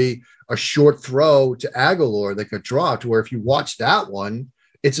probably a short throw to Aguilar that got dropped, where if you watch that one,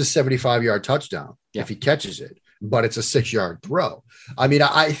 it's a 75-yard touchdown if he catches it, but it's a 6-yard throw. I mean,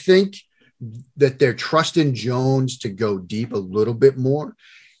 I think that they're trusting Jones to go deep a little bit more.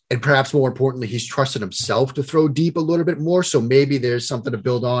 And perhaps more importantly, he's trusted himself to throw deep a little bit more. So maybe there's something to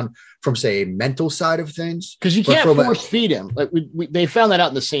build on from, say, a mental side of things. Because you can't force feed him. Like they found that out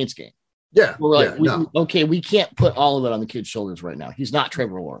in the Saints game. Yeah. We're like, we can't put all of it on the kid's shoulders right now. He's not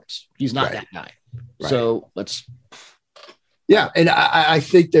Trevor Lawrence. He's not that guy. Right. So let's. Yeah. And I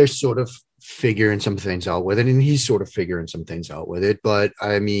think they're sort of figuring some things out with it. And he's sort of figuring some things out with it. But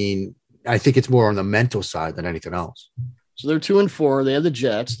I mean, I think it's more on the mental side than anything else. So they're 2-4. They have the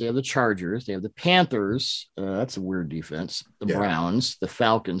Jets. They have the Chargers. They have the Panthers. That's a weird defense. The Browns, the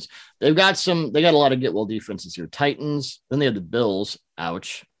Falcons. They got a lot of get well defenses here. Titans. Then they have the Bills.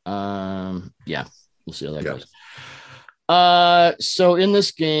 Ouch. We'll see how that goes. So in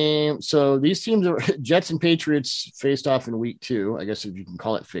this game, so these teams are Jets and Patriots faced off in week 2, I guess if you can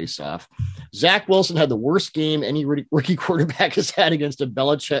call it face off. Zach Wilson had the worst game any rookie quarterback has had against a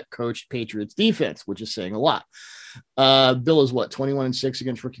Belichick coached Patriots defense, which is saying a lot. Bill is 21-6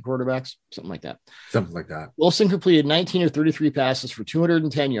 against rookie quarterbacks, something like that. Wilson completed 19 or 33 passes for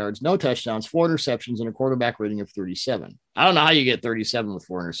 210 yards, no touchdowns, 4 interceptions, and a quarterback rating of 37. I don't know how you get 37 with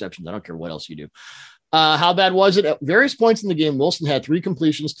 4 interceptions. I don't care what else you do. How bad was it? At various points in the game, Wilson had 3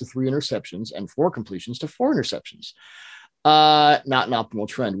 completions to 3 interceptions and 4 completions to 4 interceptions. Not an optimal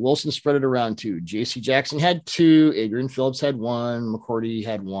trend. Wilson spread it around 2. J.C. Jackson had 2. Adrian Phillips had 1. McCourty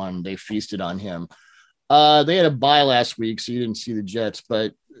had 1. They feasted on him. They had a bye last week, so you didn't see the Jets.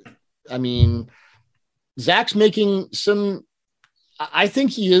 But, I mean, Zach's making some – I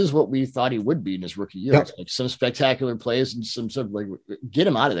think he is what we thought he would be in his rookie year. Like some spectacular plays and some sort of like get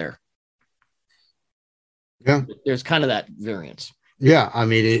him out of there. Yeah. There's kind of that variance. Yeah. I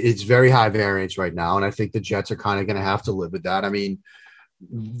mean, it's very high variance right now. And I think the Jets are kind of going to have to live with that. I mean,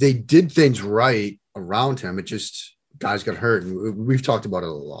 they did things right around him. It just guys got hurt. And we've talked about it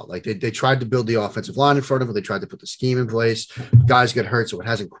a lot. Like they tried to build the offensive line in front of him. They tried to put the scheme in place. Guys get hurt. So it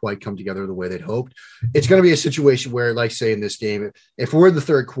hasn't quite come together the way they'd hoped. It's going to be a situation where, like, say in this game, if we're in the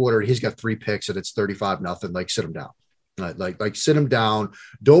third quarter, he's got 3 picks and it's 35-0, like sit him down. Like sit him down.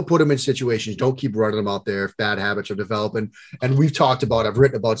 Don't put him in situations. Don't keep running him out there if bad habits are developing. And we've talked about, I've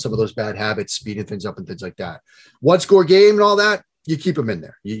written about some of those bad habits, speeding things up and things like that. 1-score game and all that, you keep him in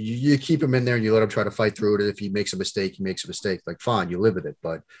there. You keep him in there and you let him try to fight through it. And if he makes a mistake, he makes a mistake. Like, fine, you live with it.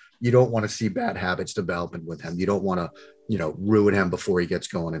 But you don't want to see bad habits developing with him. You don't want to, ruin him before he gets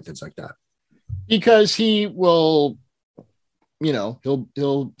going and things like that. Because he will –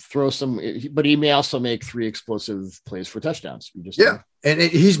 he'll throw some, but he may also make 3 explosive plays for touchdowns. And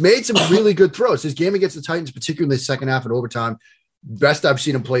he's made some really good throws. His game against the Titans, particularly in the second half and overtime, best I've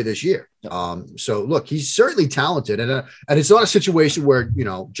seen him play this year. Yep. So look, he's certainly talented, and it's not a situation where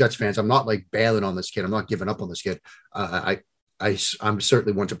Jets fans. I'm not like bailing on this kid. I'm not giving up on this kid. I'm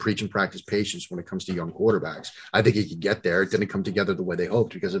certainly one to preach and practice patience when it comes to young quarterbacks. I think he could get there. It didn't come together the way they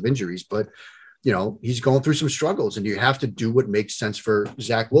hoped because of injuries, but. He's going through some struggles, and you have to do what makes sense for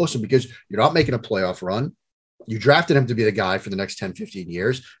Zach Wilson because you're not making a playoff run. You drafted him to be the guy for the next 10, 15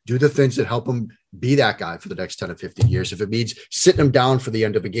 years. Do the things that help him be that guy for the next 10 or 15 years. If it means sitting him down for the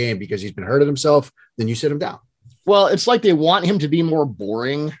end of a game because he's been hurting himself, then you sit him down. Well, it's like they want him to be more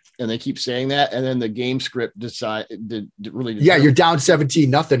boring, and they keep saying that, and then the game script really. Yeah, you're down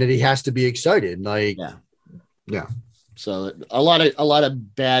 17-0, and he has to be excited. Yeah. So a lot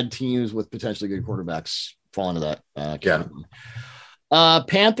of bad teams with potentially good quarterbacks fall into that category.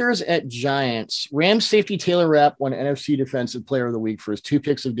 Panthers at Giants. Rams safety Taylor Rapp won NFC Defensive Player of the Week for his 2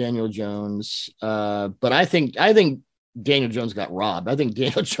 picks of Daniel Jones. But I think Daniel Jones got robbed. I think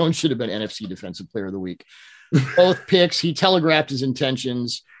Daniel Jones should have been NFC Defensive Player of the Week. Both picks, he telegraphed his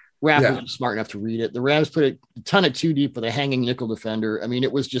intentions. Rapp was smart enough to read it. The Rams put a ton of 2 deep with a hanging nickel defender. I mean,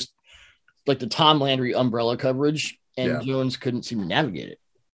 it was just like the Tom Landry umbrella coverage. And Jones couldn't seem to navigate it.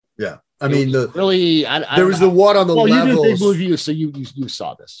 Yeah. I mean, there was the one on the levels. You did a big movie, so you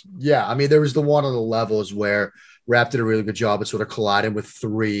saw this. Yeah. I mean, there was the one on the levels where Rapp did a really good job of sort of colliding with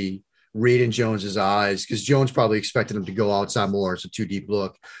 3, reading Jones's eyes, because Jones probably expected him to go outside more. It's a 2 deep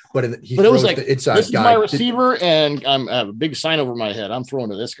look. But it was like, the inside this is guy. My receiver, and I have a big sign over my head. I'm throwing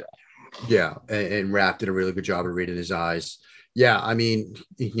to this guy. Yeah. And Rapp did a really good job of reading his eyes. Yeah, I mean,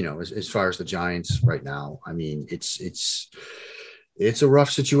 as far as the Giants right now, I mean, it's a rough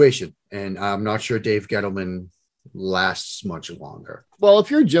situation, and I'm not sure Dave Gettleman lasts much longer. Well,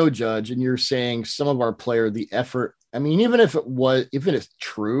 if you're Joe Judge and you're saying some of our player, the effort, I mean, even if it's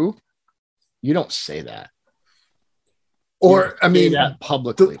true, you don't say that. Or, I mean, that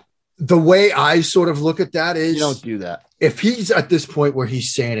publicly. The way I sort of look at that is you don't do that. If he's at this point where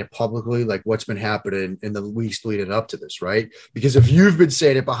he's saying it publicly, like what's been happening in the weeks leading up to this, right? Because if you've been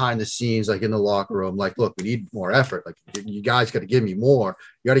saying it behind the scenes, like in the locker room, like, look, we need more effort. Like, you guys got to give me more.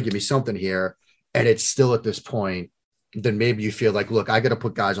 You got to give me something here. And it's still at this point, then maybe you feel like, look, I got to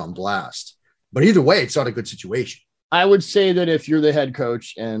put guys on blast. But either way, it's not a good situation. I would say that if you're the head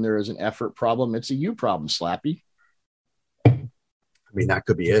coach and there is an effort problem, it's a you problem, Slappy. I mean, that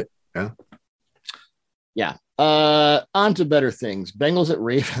could be it. Yeah. Yeah. On to better things. Bengals at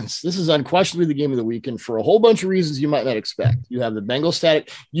Ravens. This is unquestionably the game of the weekend for a whole bunch of reasons you might not expect. You have the Bengals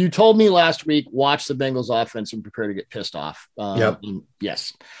static. You told me last week, watch the Bengals offense and prepare to get pissed off.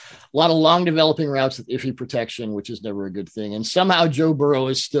 Yes. A lot of long developing routes with iffy protection, which is never a good thing. And somehow Joe Burrow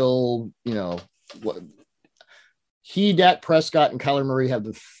is still, Dak Prescott and Kyler Murray have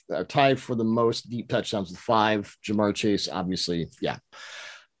tied for the most deep touchdowns with 5. Jamar Chase, obviously. Yeah.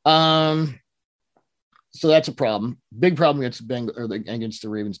 So that's a problem. Big problem against the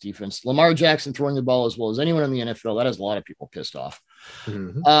Ravens defense. Lamar Jackson throwing the ball as well as anyone in the NFL. That has a lot of people pissed off.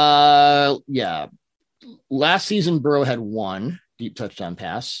 Mm-hmm. Yeah. Last season, Burrow had 1 deep touchdown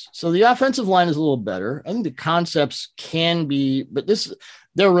pass. So the offensive line is a little better. I think the concepts can be, but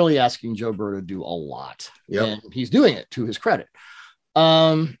they're really asking Joe Burrow to do a lot. Yep. And he's doing it to his credit.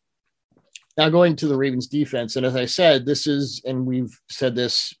 Now going to the Ravens defense, and as I said, and we've said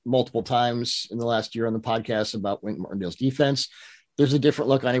this multiple times in the last year on the podcast about Wink Martindale's defense, there's a different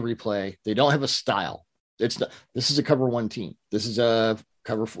look on every play. They don't have a style. This is a cover 1 team. This is a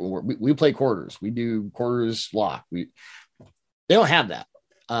cover four. We play quarters. We do quarters lock. They don't have that.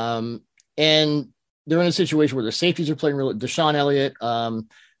 And they're in a situation where their safeties are playing real. Deshaun Elliott,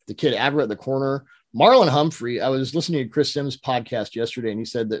 the kid Averett at the corner, Marlon Humphrey. I was listening to Chris Sims' podcast yesterday, and he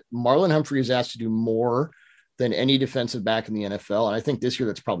said that Marlon Humphrey is asked to do more than any defensive back in the NFL. And I think this year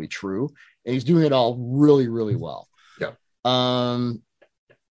that's probably true. And he's doing it all really, really well. Yeah.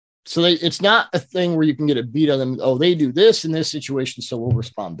 So it's not a thing where you can get a beat on them. Oh, they do this in this situation, so we'll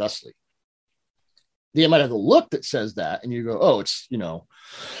respond thusly. They might have a look that says that, and you go, oh, it's,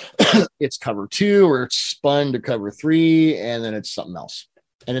 it's cover 2 or it's spun to cover 3, and then it's something else.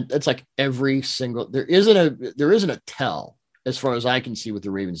 And it's like every single, there isn't a tell as far as I can see with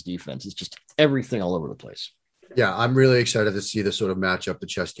the Ravens defense. It's just everything all over the place. Yeah, I'm really excited to see the sort of matchup, the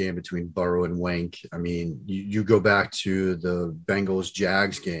chess game between Burrow and Wink. I mean, you go back to the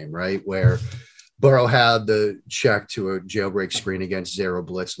Bengals-Jags game, right, where Burrow had the check to a jailbreak screen against zero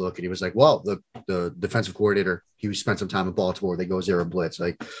blitz look, and he was like, well, the defensive coordinator, he spent some time in Baltimore. They go zero blitz.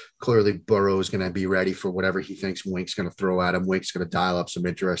 Like, clearly Burrow is going to be ready for whatever he thinks Wink's going to throw at him. Wink's going to dial up some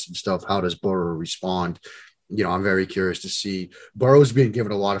interesting stuff. How does Burrow respond? I'm very curious to see. Burrow's being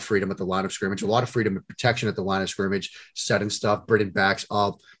given a lot of freedom at the line of scrimmage, a lot of freedom and protection at the line of scrimmage, setting stuff, bringing backs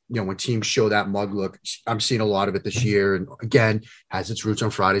up. When teams show that mug look, I'm seeing a lot of it this year. And again, has its roots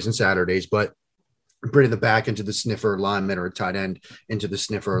on Fridays and Saturdays, but bringing the back into the sniffer alignment or a tight end into the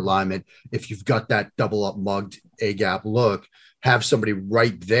sniffer alignment. If you've got that double up mugged A gap look, have somebody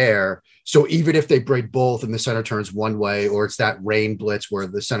right there. So even if they break both and the center turns one way, or it's that rain blitz where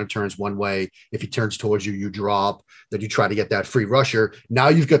the center turns one way, if he turns towards you, you drop, then you try to get that free rusher. Now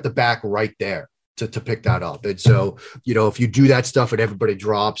you've got the back right there to pick that up. And so, if you do that stuff and everybody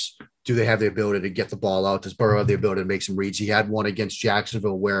drops, do they have the ability to get the ball out? Does Burrow have the ability to make some reads? He had one against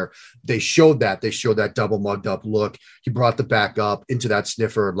Jacksonville where they showed that double mugged up look. He brought the back up into that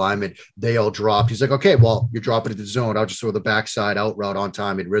sniffer alignment. They all dropped. He's like, okay, well, you're dropping into the zone. I'll just throw the backside out route on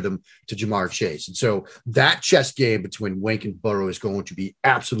time in rhythm to Jamar Chase. And so that chess game between Wink and Burrow is going to be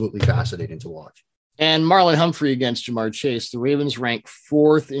absolutely fascinating to watch. And Marlon Humphrey against Jamar Chase. The Ravens rank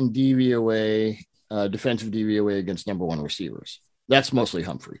 4th in DVOA, defensive DVOA against number 1 receivers. That's mostly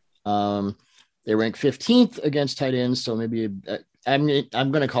Humphrey. They rank 15th against tight ends, so maybe I'm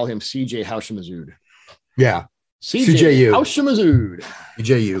going to call him CJ Haushemazud. Yeah, CJU Haushemazud.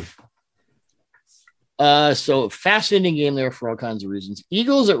 CJU. So fascinating game there for all kinds of reasons.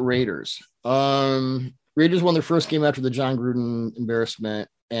 Eagles at Raiders. Raiders won their first game after the John Gruden embarrassment,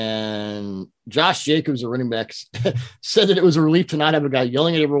 and Josh Jacobs, the running back, said that it was a relief to not have a guy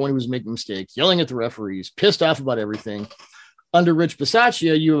yelling at everyone who was making mistakes, yelling at the referees, pissed off about everything. Under Rich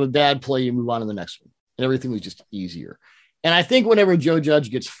Bisaccia, you have a bad play, you move on to the next one. And everything was just easier. And I think whenever Joe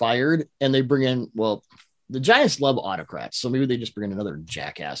Judge gets fired and they bring in, the Giants love autocrats, so maybe they just bring in another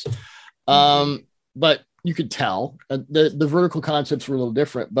jackass. But you could tell the vertical concepts were a little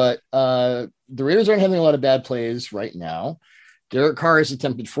different. But the Raiders aren't having a lot of bad plays right now. Derek Carr has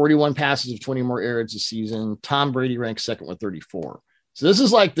attempted 41 passes of 20 more yards this season. Tom Brady ranks second with 34. So this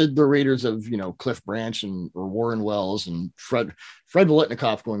is like the Raiders of, Cliff Branch or Warren Wells and Fred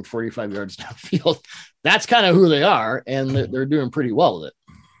Biletnikoff going 45 yards downfield. That's kind of who they are, and they're doing pretty well with it.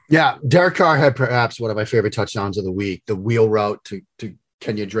 Yeah, Derek Carr had perhaps one of my favorite touchdowns of the week, the wheel route to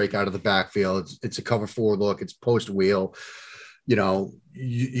Kenya Drake out of the backfield. It's a cover 4 look. It's post wheel.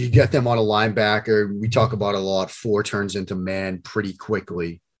 You get them on a linebacker. We talk about it a lot. 4 turns into man pretty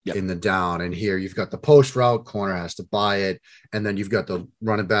quickly. Yep. In the down, and here you've got the post route, corner has to buy it, and then you've got the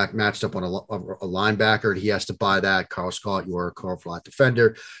running back matched up on a linebacker, and he has to buy that. Carl Scott, you're a car flat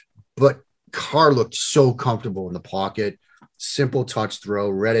defender, but Carr looked so comfortable in the pocket. Simple touch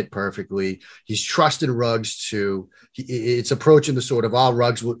throw, read it perfectly. He's trusting Ruggs to. It's approaching the sort of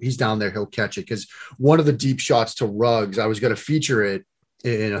Ruggs. He's down there, he'll catch it, because one of the deep shots to Ruggs, I was going to feature it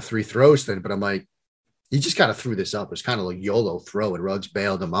in a 3 throws thing, but I'm like, he just kind of threw this up. It's kind of like YOLO throw, and Ruggs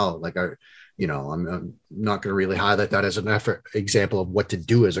bailed him out. Like, I'm not going to really highlight that as an example of what to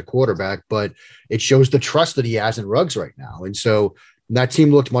do as a quarterback, but it shows the trust that he has in Ruggs right now. And so that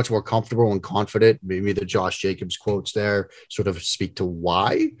team looked much more comfortable and confident. Maybe the Josh Jacobs quotes there sort of speak to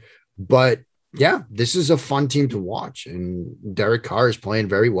why. But yeah, this is a fun team to watch. And Derek Carr is playing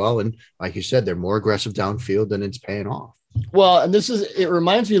very well. And like you said, they're more aggressive downfield, and it's paying off. Well, and it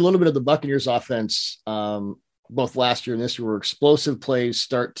reminds me a little bit of the Buccaneers offense, both last year and this year, where explosive plays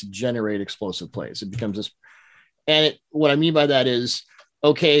start to generate explosive plays. It becomes this. And what I mean by that is,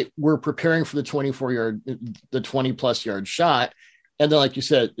 okay, we're preparing for the 20 plus yard shot. And then, like you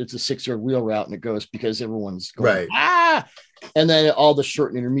said, it's a 6-yard wheel route, and it goes because everyone's going, right. And then all the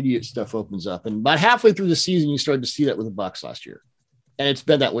short and intermediate stuff opens up. And about halfway through the season, you started to see that with the Bucs last year. And it's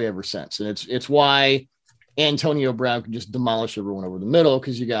been that way ever since. And it's why Antonio Brown can just demolish everyone over the middle,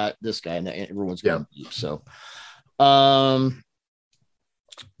 because you got this guy and everyone's going deep. So now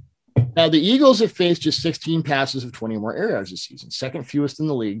the Eagles have faced just 16 passes of 20 or more air yards this season, second fewest in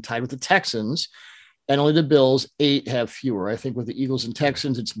the league, tied with the Texans, and only the Bills, 8 have fewer. I think with the Eagles and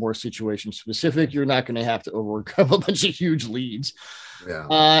Texans, it's more situation specific. You're not going to have to overcome a bunch of huge leads. Yeah.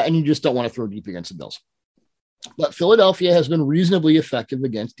 And you just don't want to throw deep against the Bills. But Philadelphia has been reasonably effective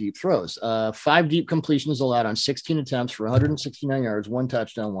against deep throws. 5 deep completions allowed on 16 attempts for 169 yards, 1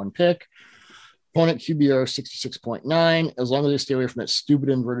 touchdown, 1 pick. Opponent QBR 66.9. As long as they stay away from that stupid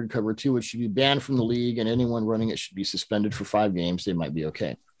inverted cover 2, which should be banned from the league, and anyone running it should be suspended for 5 games, they might be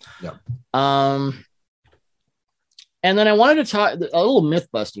okay. Yeah. And then I wanted to talk a little myth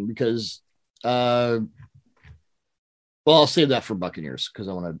busting, because I'll save that for Buccaneers, because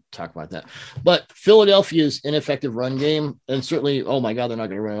I want to talk about that. But Philadelphia's ineffective run game, and certainly, oh my God, they're not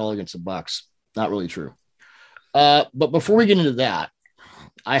going to run it all against the Bucs. Not really true. But before we get into that,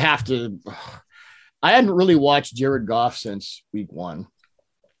 I hadn't really watched Jared Goff since week 1.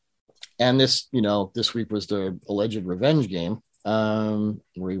 And this week was the alleged revenge game,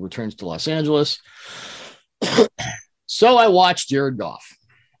 where he returns to Los Angeles. So I watched Jared Goff,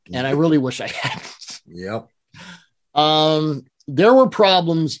 and I really wish I hadn't. Yep. There were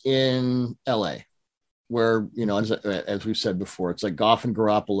problems in LA where, as we've said before, it's like Goff and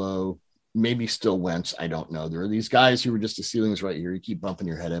Garoppolo, maybe still Wentz. I don't know. There are these guys who were just, the ceiling's right here. You keep bumping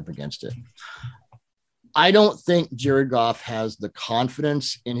your head up against it. I don't think Jared Goff has the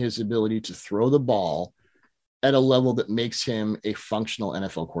confidence in his ability to throw the ball at a level that makes him a functional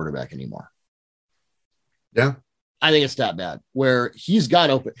NFL quarterback anymore. Yeah. I think it's that bad, where he's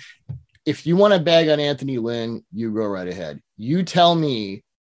got open. If you want to bag on Anthony Lynn, you go right ahead. You tell me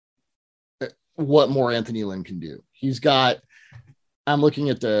what more Anthony Lynn can do. I'm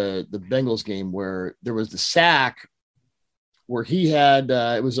looking at the Bengals game where there was the sack where he had,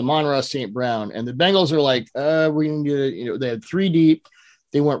 it was Amon-Ra St. Brown, and the Bengals are like, we can get it. They had 3 deep.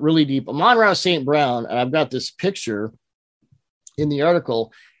 They went really deep. Amon-Ra St. Brown, and I've got this picture in the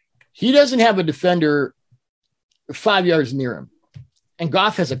article. He doesn't have a defender 5 yards near him. And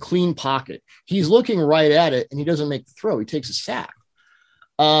Goff has a clean pocket. He's looking right at it, and he doesn't make the throw. He takes a sack.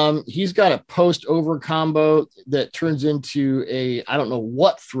 He's got a post over combo that turns into I don't know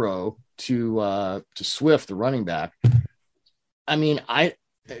what throw to Swift, the running back. I mean,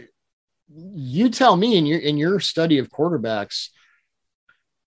 you tell me in your study of quarterbacks,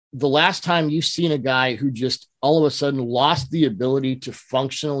 the last time you've seen a guy who just all of a sudden lost the ability to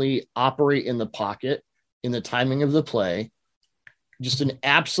functionally operate in the pocket, in the timing of the play. Just an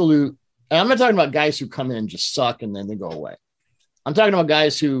absolute, and I'm not talking about guys who come in and just suck and then they go away. I'm talking about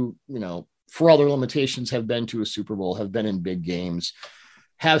guys who, for all their limitations, have been to a Super Bowl, have been in big games,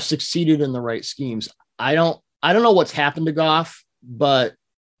 have succeeded in the right schemes. I don't know what's happened to Goff, but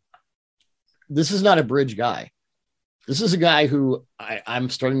this is not a bridge guy. This is a guy who I'm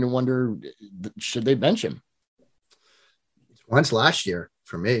starting to wonder, should they bench him? Once last year.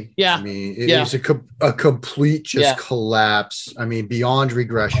 For me. Yeah. I mean, it was a complete collapse. I mean, beyond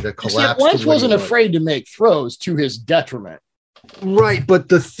regression, a collapse. Wentz wasn't afraid to make throws to his detriment. Right. But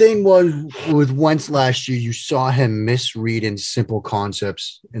the thing was with Wentz last year, you saw him misread in simple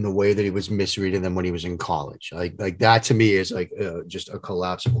concepts in the way that he was misreading them when he was in college. Like that to me is like just a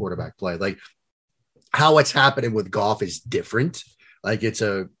collapse of quarterback play. Like how it's happening with Goff is different. Like it's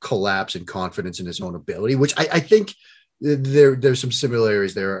a collapse in confidence in his own ability, which I think there's some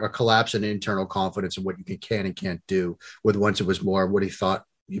similarities there. A collapse in internal confidence in what you can and can't do. With Wentz, it was more what he thought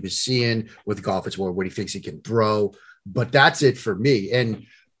he was seeing. With Goff, it's more what he thinks he can throw. But that's it for me. And,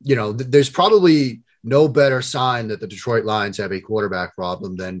 there's probably no better sign that the Detroit Lions have a quarterback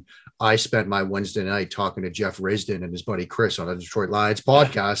problem than I spent my Wednesday night talking to Jeff Risdon and his buddy Chris on a Detroit Lions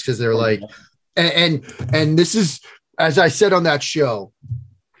podcast, because they're like, and this is, as I said on that show,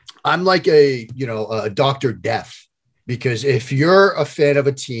 I'm like a Dr. Death. Because if you're a fan of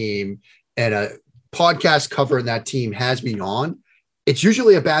a team and a podcast covering that team has me on, it's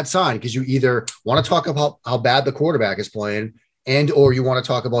usually a bad sign, because you either want to talk about how bad the quarterback is playing or you want to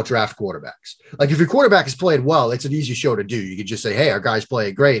talk about draft quarterbacks. Like if your quarterback is playing well, it's an easy show to do. You can just say, hey, our guy's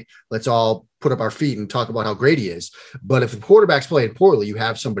playing great. Let's all put up our feet and talk about how great he is. But if the quarterback's playing poorly, you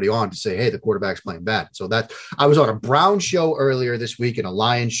have somebody on to say, hey, the quarterback's playing bad. So I was on a Brown show earlier this week and a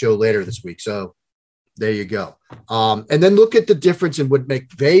Lions show later this week. So there you go. And then look at the difference in what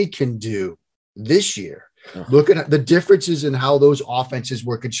McVay can do this year. Look at the differences in how those offenses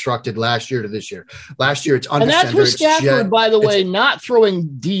were constructed last year to this year. Last year, it's under and that's with Stafford, by the way, not throwing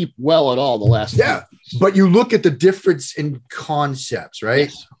deep well at all the last. Yeah, But you look at the difference in concepts, right?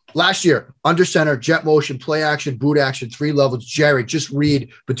 Yes. Last year, under center, jet motion, play action, boot action, 3 levels. Jared, just read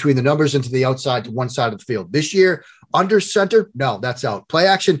between the numbers into the outside to one side of the field. This year, under center, no, that's out. Play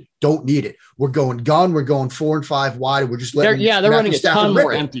action, don't need it. We're going gun. We're going 4 and 5 wide. We're just letting. They're running a ton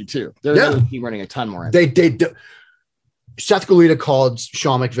more empty too. They're running a ton more empty. Seth Galita called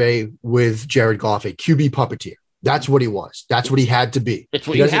Sean McVay with Jared Goff a QB puppeteer. That's what he was. That's what he had to be. It's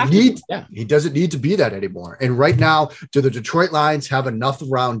what he doesn't need to be that anymore. And right now, do the Detroit Lions have enough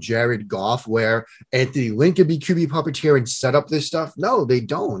around Jared Goff where Anthony Lynn could be QB puppeteer and set up this stuff? No, they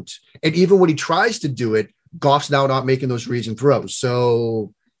don't. And even when he tries to do it, Goff's now not making those reads and throws.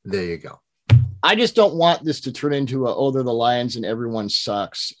 So there you go. I just don't want this to turn into they're the Lions and everyone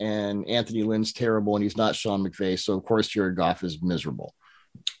sucks and Anthony Lynn's terrible and he's not Sean McVay. So of course Jared Goff is miserable.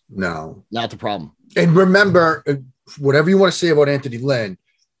 No, not the problem. And remember, whatever you want to say about Anthony Lynn,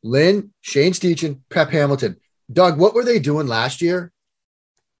 Shane Steichen, Pep Hamilton, Doug, what were they doing last year?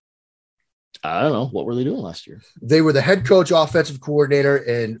 I don't know. What were they doing last year? They were the head coach, offensive coordinator,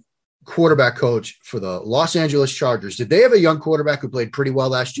 and quarterback coach for the Los Angeles Chargers. Did they have a young quarterback who played pretty well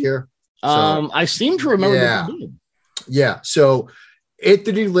last year? I seem to remember that they did. Yeah. So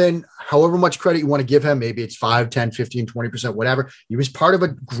Anthony Lynn, however much credit you want to give him, maybe it's 5, 10, 15, 20%, whatever. He was part of a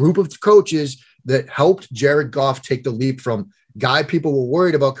group of coaches that helped Jared Goff take the leap from guy people were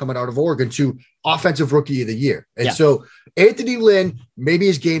worried about coming out of Oregon to offensive rookie of the year. And so Anthony Lynn, maybe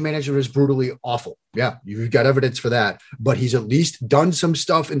his game management is brutally awful. Yeah, you've got evidence for that. But he's at least done some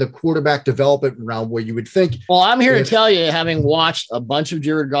stuff in the quarterback development round where you would think. Well, I'm here to tell you, having watched a bunch of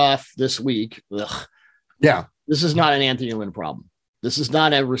Jared Goff this week, this is not an Anthony Lynn problem. This is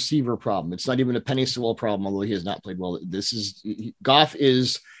not a receiver problem. It's not even a Penny Sewell problem, although he has not played well. Goff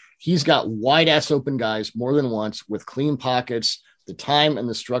he's got wide ass open guys more than once with clean pockets, the time and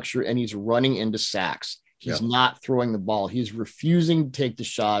the structure, and he's running into sacks. He's not throwing the ball. He's refusing to take the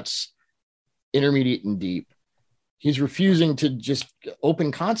shots, intermediate and deep. He's refusing to just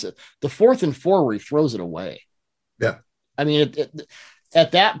open concept. The 4th and 4 where he throws it away. Yeah. I mean,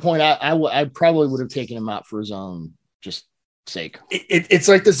 at that point, I probably would have taken him out for his own just sake. It's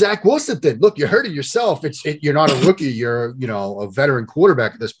like the Zach Wilson thing. Look, you're hurting yourself. You're not a rookie. You're a veteran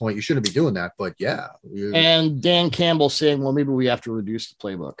quarterback at this point. You shouldn't be doing that. But and Dan Campbell saying, well, maybe we have to reduce the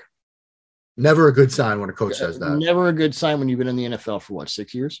playbook. Never a good sign when a coach says that. Never a good sign when you've been in the NFL for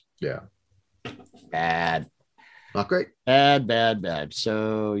 6 years? Yeah. Bad. Not great. Bad.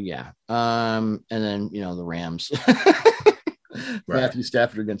 So and then the Rams. Matthew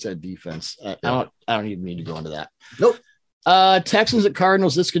Stafford against that defense. I don't even need to go into that. Nope. Texans at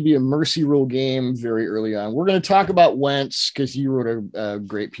Cardinals. This could be a mercy rule game very early on. We're going to talk about Wentz because you wrote a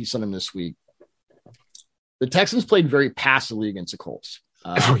great piece on him this week. The Texans played very passively against the Colts.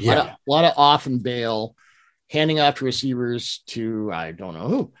 A lot of off and bail, handing off to receivers to I don't know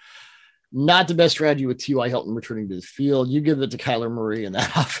who. Not the best strategy with T.Y. Hilton returning to the field. You give it to Kyler Murray in that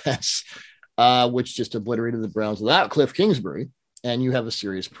offense, which just obliterated the Browns without Cliff Kingsbury, and you have a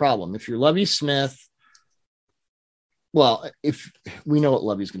serious problem. If you're Lovie Smith, well, if we know what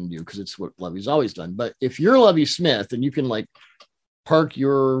Lovie's going to do because it's what Lovie's always done, but if you're Lovie Smith and you can park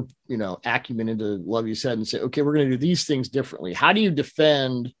your acumen into Lovie's head and say, okay, we're going to do these things differently. How do you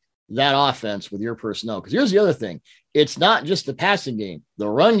defend that offense with your personnel? Because here's the other thing. It's not just the passing game. The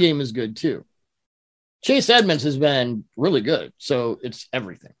run game is good too. Chase Edmonds has been really good. So it's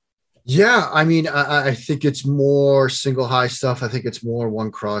everything. Yeah. I mean, I think it's more single high stuff. I think it's more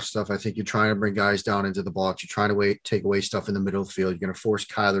one cross stuff. I think you're trying to bring guys down into the box. You're trying to take away stuff in the middle of the field. You're going to force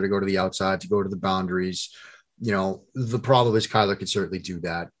Kyler to go to the outside, to go to the boundaries. The problem is Kyler can certainly do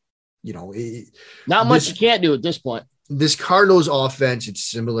that. Not much you can't do at this point. This Cardinals offense, it's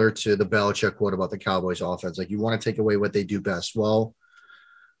similar to the Belichick quote about the Cowboys offense. Like, you want to take away what they do best. Well,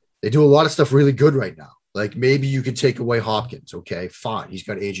 they do a lot of stuff really good right now. Like, maybe you could take away Hopkins. Okay, fine. He's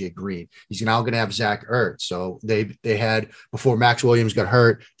got AJ Green. He's now going to have Zach Ertz. So they had, before Max Williams got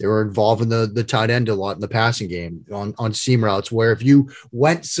hurt, they were involved in the tight end a lot in the passing game on seam routes, where if you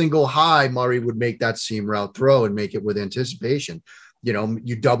went single high, Murray would make that seam route throw and make it with anticipation.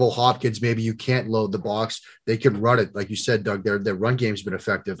 You double Hopkins, maybe you can't load the box. They can run it. Like you said, Doug, their run game's been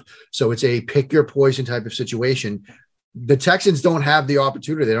effective. So it's a pick your poison type of situation. The Texans don't have the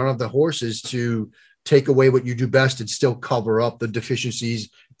opportunity. They don't have the horses to take away what you do best and still cover up the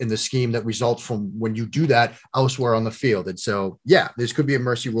deficiencies in the scheme that results from when you do that elsewhere on the field. And so, this could be a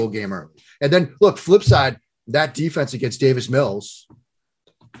mercy rule game early. And then look, flip side, that defense against Davis Mills.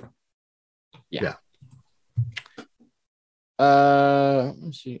 Yeah.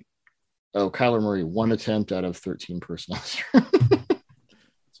 Let's see. Oh, Kyler Murray, 1 attempt out of 13 personnel. Just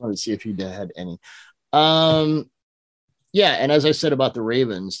wanted to see if he had any. Yeah, and as I said about the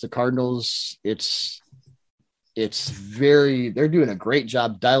Ravens, the Cardinals, they're doing a great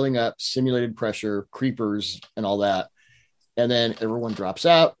job dialing up simulated pressure, creepers, and all that. And then everyone drops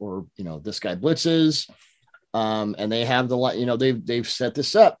out, or this guy blitzes. And they have they've set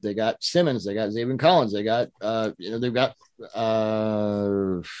this up. They got Simmons, they got Zaven Collins, they got they've got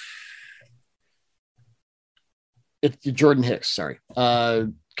it's Jordan Hicks, sorry.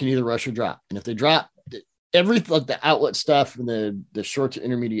 Can either rush or drop. And if they drop, everything like the outlet stuff and the short to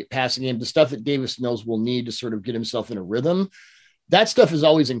intermediate passing game, the stuff that Davis Mills will need to sort of get himself in a rhythm, that stuff is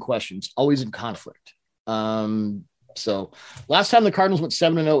always in question. It's always in conflict. So last time the Cardinals went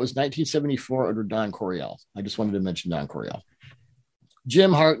 7-0 was 1974 under Don Coryell. I just wanted to mention Don Coryell.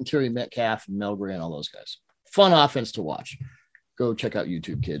 Jim Hart and Terry Metcalf and Mel Gray and all those guys. Fun offense to watch. Go check out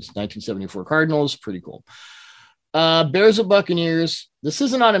YouTube, kids. 1974 Cardinals, pretty cool. Bears at Buccaneers. This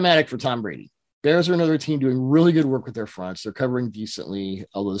isn't automatic for Tom Brady. Bears are another team doing really good work with their fronts. They're covering decently,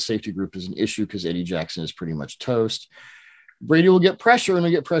 although the safety group is an issue because Eddie Jackson is pretty much toast. Brady will get pressure, and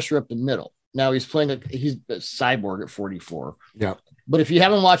he'll get pressure up the middle. Now he's he's a cyborg at 44. Yeah. But if you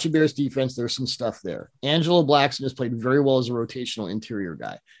haven't watched the Bears defense, there's some stuff there. Angelo Blackson has played very well as a rotational interior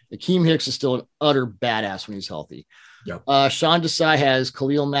guy. Akeem Hicks is still an utter badass when he's healthy. Yeah. Sean Desai has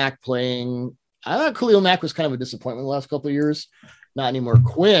Khalil Mack playing. I thought Khalil Mack was kind of a disappointment the last couple of years. Not anymore.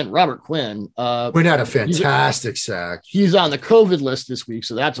 Robert Quinn. Quinn had a fantastic sack. He's on the COVID list this week,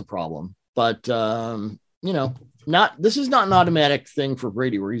 so that's a problem. But, this is not an automatic thing for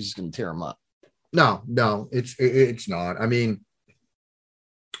Brady where he's just going to tear him up. No, it's not. I mean,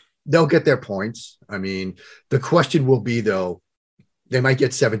 they'll get their points. I mean, the question will be, though, they might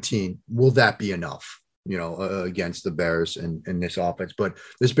get 17. Will that be enough, against the Bears and this offense? But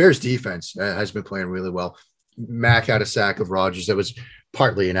this Bears defense has been playing really well. Mack had a sack of Rodgers. That was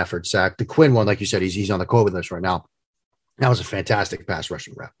partly an effort sack. The Quinn one, like you said, he's on the COVID list right now. That was a fantastic pass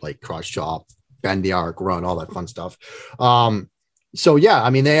rushing rep, like cross chop, bend the arc, run, all that fun stuff. So, yeah,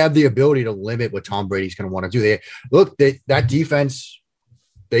 I mean, they have the ability to limit what Tom Brady's going to want to do. That defense,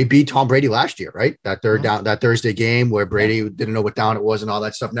 they beat Tom Brady last year, right? That Thursday game where Brady didn't know what down it was and all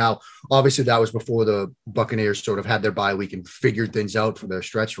that stuff. Now, obviously, that was before the Buccaneers sort of had their bye week and figured things out for their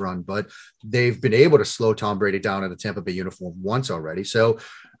stretch run. But they've been able to slow Tom Brady down in the Tampa Bay uniform once already. So,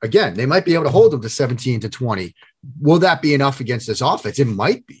 again, they might be able to hold them to 17-20. Will that be enough against this offense? It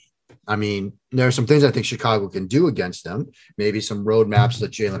might be. I mean, there are some things I think Chicago can do against them. Maybe some roadmaps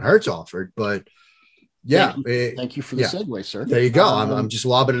that Jalen Hurts offered, but yeah. Thank you for the segue, sir. There you go. I'm just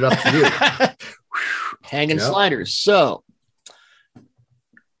lobbing it up to you. Hanging sliders. So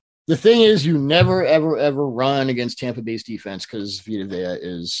the thing is, you never, ever, ever run against Tampa Bay's defense because Vita Vea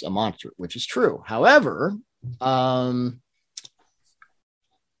is a monster, which is true. However,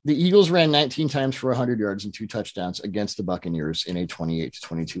 the Eagles ran 19 times for 100 yards and 2 touchdowns against the Buccaneers in a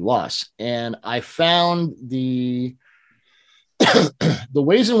 28-22 loss. And I found the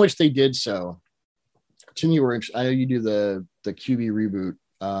ways in which they did so, to me, were interesting. I know you do the QB reboot,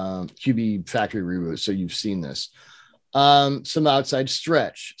 QB factory reboot, so you've seen this. Some outside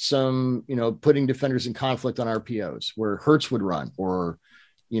stretch, some, putting defenders in conflict on RPOs where Hurts would run or,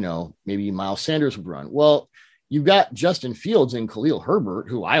 maybe Miles Sanders would run. Well, you've got Justin Fields and Khalil Herbert,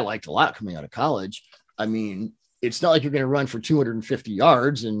 who I liked a lot coming out of college. I mean, it's not like you're going to run for 250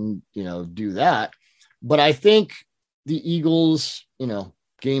 yards and, do that. But I think the Eagles,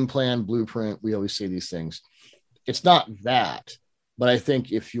 game plan, blueprint, we always say these things. It's not that. But I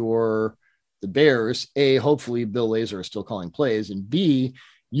think if you're the Bears, A, hopefully Bill Lazor is still calling plays, and B,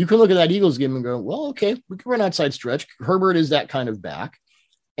 you can look at that Eagles game and go, well, okay, we can run outside stretch. Herbert is that kind of back.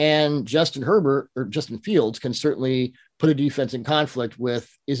 And Justin Fields can certainly put a defense in conflict with,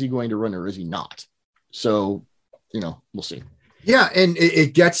 is he going to run or is he not? So, we'll see. Yeah, and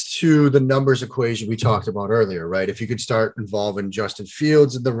it gets to the numbers equation we talked about earlier, right? If you could start involving Justin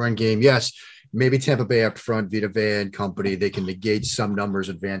Fields in the run game, yes, maybe Tampa Bay up front, Vita Vea and company, they can negate some numbers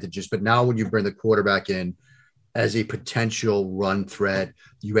advantages. But now when you bring the quarterback in as a potential run threat,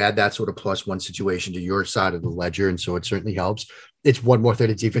 you add that sort of +1 situation to your side of the ledger, and so it certainly helps. It's one more thing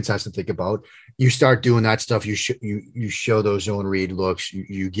the defense has to think about. You start doing that stuff. You show those zone read looks.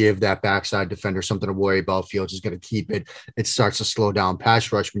 You give that backside defender something to worry about. Fields is going to keep it. It starts to slow down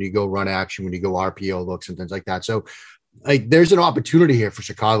pass rush when you go run action, when you go RPO looks and things like that. So, there's an opportunity here for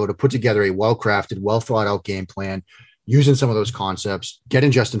Chicago to put together a well-crafted, well-thought-out game plan, using some of those concepts,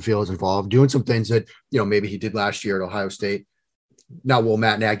 getting Justin Fields involved, doing some things that maybe he did last year at Ohio State. Now, will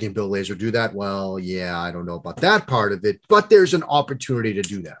Matt Nagy and Bill Lazor do that? Well, yeah, I don't know about that part of it, but there's an opportunity to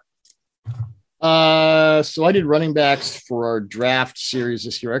do that. So I did running backs for our draft series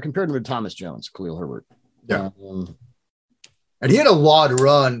this year. I compared him to Thomas Jones, Khalil Herbert. Yeah. And he had a lot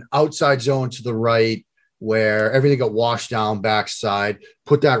run outside zone to the right where everything got washed down backside,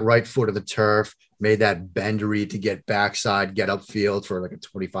 put that right foot of the turf, made that bend read to get backside, get upfield for like a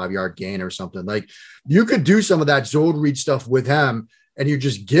 25-yard gain or something. Like you could do some of that zone read stuff with him and you're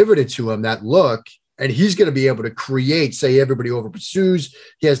just giving it to him, that look, and he's going to be able to create, say everybody over pursues.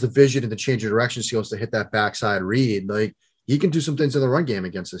 He has the vision and the change of direction skills to hit that backside read. Like he can do some things in the run game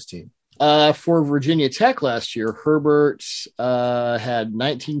against this team. For Virginia Tech last year, Herbert had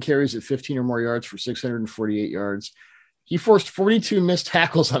 19 carries at 15 or more yards for 648 yards. He forced 42 missed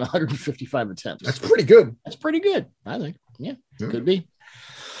tackles on 155 attempts. That's pretty good. That's pretty good, I think. Yeah, could be.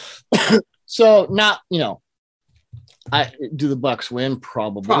 So not, do the Bucks win?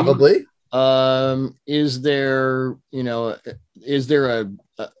 Probably. Is there are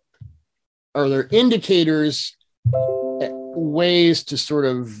there indicators, ways to sort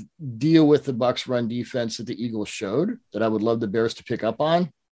of deal with the Bucks run defense that the Eagles showed that I would love the Bears to pick up on?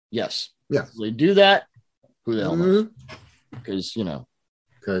 Yes. Yeah. Will they do that? Who the hell knows?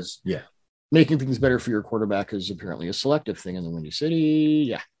 Because, making things better for your quarterback is apparently a selective thing in the Windy City.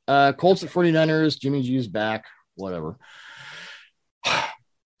 Yeah. Colts at 49ers, Jimmy G's back, whatever.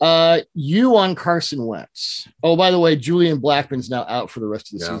 You on Carson Wentz. Oh, by the way, Julian Blackmon's now out for the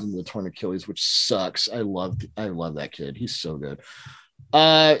rest of the season with a torn Achilles, which sucks. I love that kid. He's so good.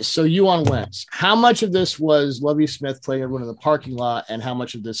 So you on Wentz. How much of this was Lovie Smith playing everyone in the parking lot, and how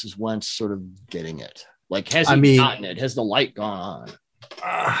much of this is Wentz sort of getting it? Like, has he gotten it? Has the light gone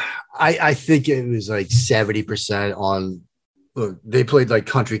on? I think it was like 70% on. Look, they played like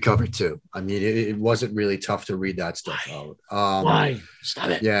country cover too. I mean, it wasn't really tough to read that stuff out. Why? Stop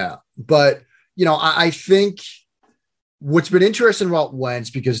it. Yeah. But, I think what's been interesting about Wentz,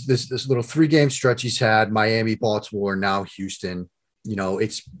 because this little 3-game stretch he's had, Miami, Baltimore, now Houston,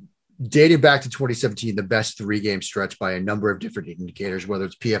 it's dated back to 2017, the best 3-game stretch by a number of different indicators, whether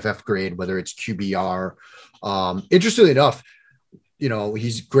it's PFF grade, whether it's QBR. Interestingly enough,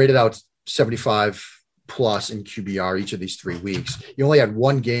 he's graded out 75 plus in QBR each of these 3 weeks. He only had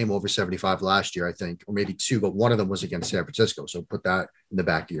 1 game over 75 last year, I think, or maybe 2, but one of them was against San Francisco. So put that in the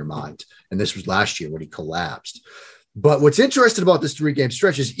back of your mind. And this was last year when he collapsed. But what's interesting about this 3-game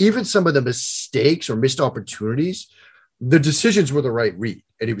stretch is even some of the mistakes or missed opportunities, the decisions were the right read,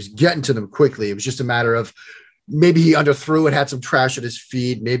 and he was getting to them quickly. It was just a matter of maybe he underthrew and had some trash at his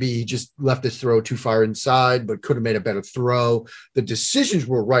feet. Maybe he just left his throw too far inside, but could have made a better throw. The decisions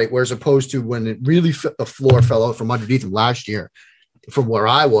were right, whereas opposed to when it really the floor fell out from underneath him last year, from where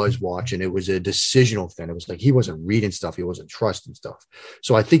I was watching, it was a decisional thing. It was like he wasn't reading stuff. He wasn't trusting stuff.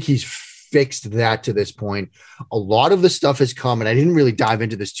 So I think he's fixed that to this point. A lot of the stuff has come, and I didn't really dive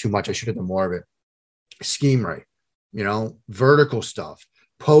into this too much. I should have done more of it. Scheme right, vertical stuff.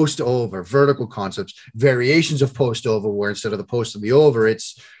 Post over, vertical concepts, variations of post over, where instead of the post and the over,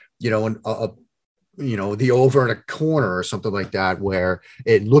 it's the over in a corner or something like that, where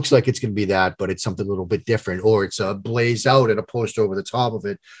it looks like it's going to be that, but it's something a little bit different, or it's a blaze out and a post over the top of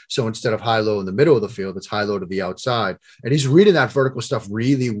it. So instead of high low in the middle of the field, it's high low to the outside, and he's reading that vertical stuff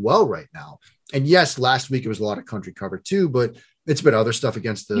really well right now. And yes, last week it was a lot of country cover too, but it's been other stuff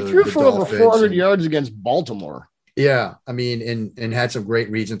against the. He threw for over 400 yards against Baltimore. Yeah, I mean, and had some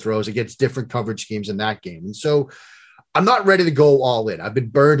great reads and throws against different coverage schemes in that game. And so I'm not ready to go all in. I've been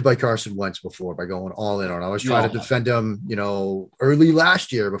burned by Carson Wentz before by going all in on. I was trying to defend him, early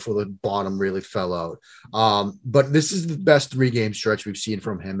last year before the bottom really fell out. But this is the best 3-game stretch we've seen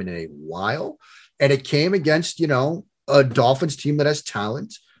from him in a while. And it came against, a Dolphins team that has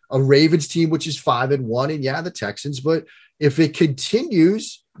talent, a Ravens team, which is 5-1, and the Texans. But if it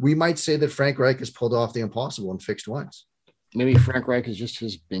continues, we might say that Frank Reich has pulled off the impossible and fixed Wentz. Maybe Frank Reich is just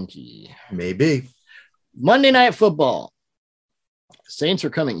his binky. Maybe. Monday Night Football. Saints are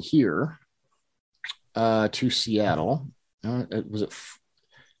coming here to Seattle. Was it?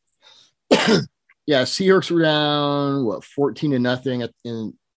 Seahawks were down 14-0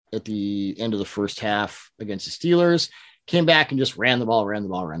 at the end of the first half against the Steelers. Came back and just ran the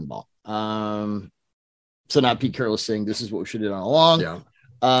ball. So now Pete Carroll is saying this is what we should have done all along. Yeah.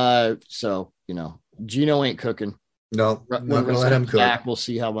 So Geno ain't cooking. No, not gonna let him cook. We'll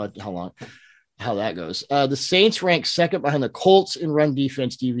see how that goes. The Saints rank second behind the Colts in run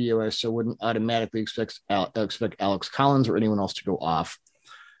defense DVOA, so wouldn't automatically expect Alex Collins or anyone else to go off.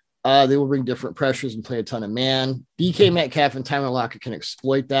 They will bring different pressures and play a ton of man. DK Metcalf and Tyler Lockett can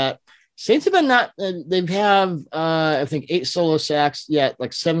exploit that. Saints have been they have I think 8 solo sacks,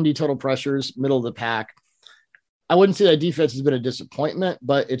 like 70 total pressures, middle of the pack. I wouldn't say that defense has been a disappointment,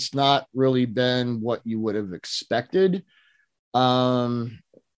 but it's not really been what you would have expected. And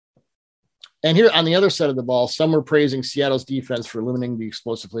here on the other side of the ball, some were praising Seattle's defense for limiting the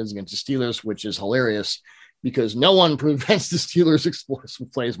explosive plays against the Steelers, which is hilarious because no one prevents the Steelers' explosive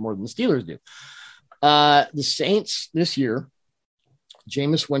plays more than the Steelers do. The Saints this year,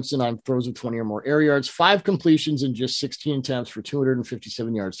 Jameis Winston on throws of 20 or more air yards, 5 completions in just 16 attempts for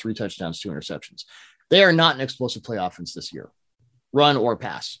 257 yards, 3 touchdowns, 2 interceptions. They are not an explosive play offense this year, run or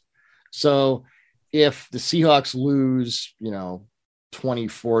pass. So if the Seahawks lose,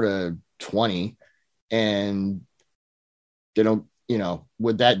 24-20 and they don't,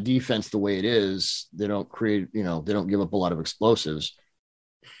 with that defense the way it is, they don't create, they don't give up a lot of explosives.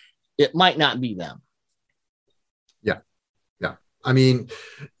 It might not be them. Yeah. I mean,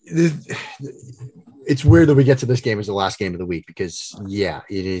 it's weird that we get to this game as the last game of the week because, it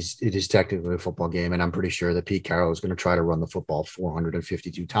is technically a football game, and I'm pretty sure that Pete Carroll is going to try to run the football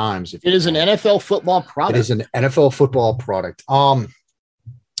 452 times. It is an NFL football product. It is an NFL football product.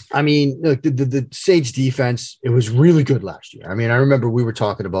 I mean, look, the Saints defense, it was really good last year. I mean, I remember we were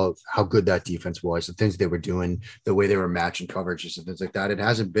talking about how good that defense was, the things they were doing, the way they were matching coverages and things like that. It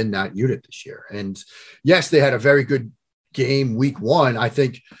hasn't been that unit this year. And yes, they had a very good game week 1. I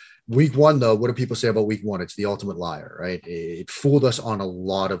think week 1, though, what do people say about week 1? It's the ultimate liar, right? It fooled us on a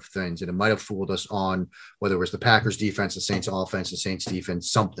lot of things, and it might have fooled us on whether it was the Packers defense, the Saints offense, the Saints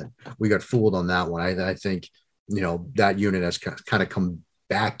defense, something. We got fooled on that one. I think, that unit has kind of come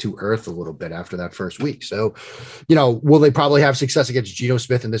back to earth a little bit after that first week. So, will they probably have success against Geno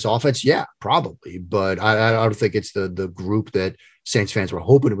Smith in this offense? Yeah, probably. But I don't think it's the group that Saints fans were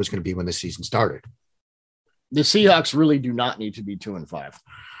hoping it was going to be when the season started. The Seahawks really do not need to be 2-5.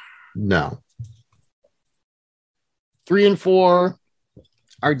 No. 3-4.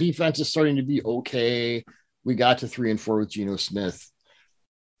 Our defense is starting to be okay. We got to 3-4 with Geno Smith.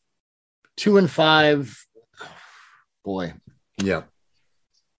 2-5. Boy. Yeah.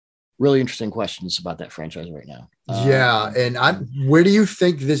 Really interesting questions about that franchise right now. And where do you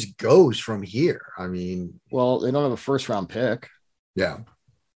think this goes from here? I mean, well, they don't have a first-round pick. Yeah.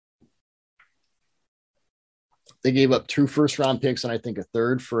 They gave up 2 first-round picks and I think a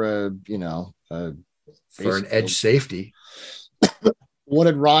third for an edge safety. What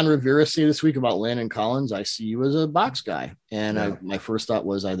did Ron Rivera say this week about Landon Collins? I see you as a box guy. And my first thought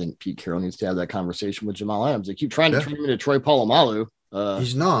was I think Pete Carroll needs to have that conversation with Jamal Adams. They keep trying to turn him into Troy Polamalu.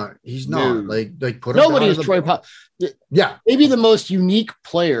 He's not. No. Like put nobody is Troy. Maybe the most unique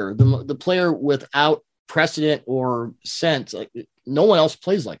player, the player without precedent or sense. Like no one else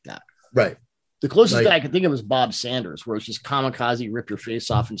plays like that. Right. The closest guy I could think of is Bob Sanders, where it's just kamikaze, rip your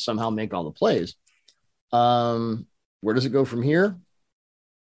face off, and somehow make all the plays. Where does it go from here?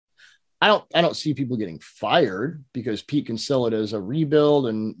 I don't see people getting fired because Pete can sell it as a rebuild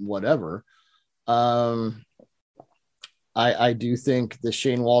and whatever. I do think the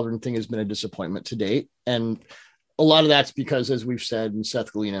Shane Waldron thing has been a disappointment to date. And a lot of that's because, as we've said, and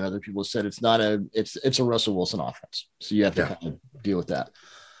Seth Galina and other people have said, it's a Russell Wilson offense. So you have to kind of deal with that.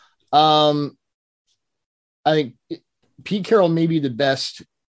 I think Pete Carroll may be the best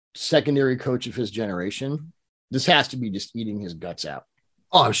secondary coach of his generation. This has to be just eating his guts out.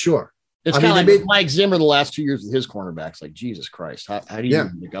 Oh, I'm sure. It's kind of like Mike Zimmer the last 2 years with his cornerbacks. Like, Jesus Christ, how do you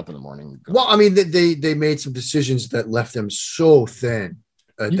wake up in the morning? Well, I mean, they made some decisions that left them so thin.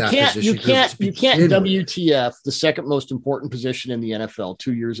 You can't WTF the second most important position in the NFL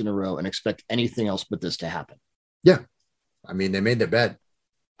 2 years in a row and expect anything else but this to happen. Yeah. I mean, they made their bed.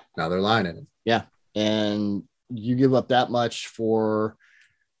 Now they're lying in it. Yeah. And you give up that much for,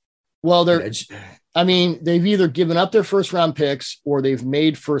 they've either given up their first round picks or they've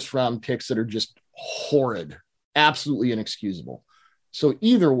made first round picks that are just horrid, absolutely inexcusable. So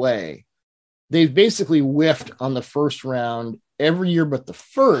either way, they've basically whiffed on the first round every year, but the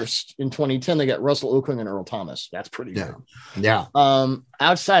first in 2010, they got Russell Okung and Earl Thomas. That's pretty good. Yeah.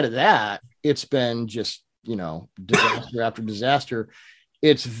 Outside of that, it's been just, disaster after disaster.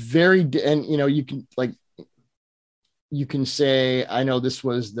 It's very, and you can say, I know this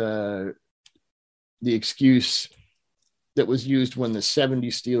was the excuse that was used when the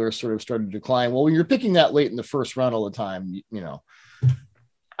 70s Steelers sort of started to decline. Well, when you're picking that late in the first round all the time,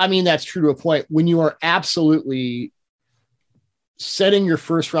 that's true to a point. When you are absolutely setting your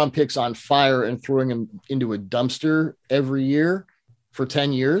first round picks on fire and throwing them into a dumpster every year for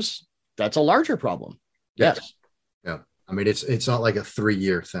 10 years, that's a larger problem. Yes. Yeah. I mean, it's not like a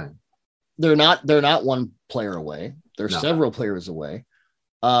 3-year thing. They're not one player away. They're several players away.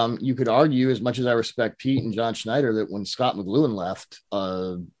 You could argue, as much as I respect Pete and John Schneider, that when Scott McLuhan left,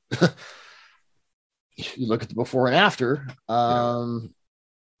 you look at the before and after. I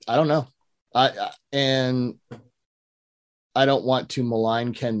don't know. And I don't want to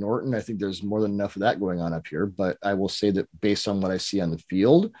malign Ken Norton. I think there's more than enough of that going on up here, but I will say that based on what I see on the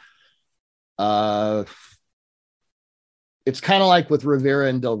field, it's kind of like with Rivera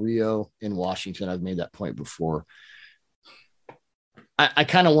and Del Rio in Washington. I've made that point before. I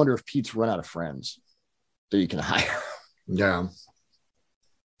kind of wonder if Pete's run out of friends that you can hire. Yeah.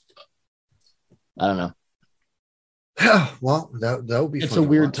 I don't know. Well, that would be. It's a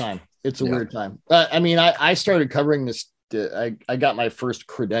weird time. It's a weird time. I mean, I started covering this. I got my first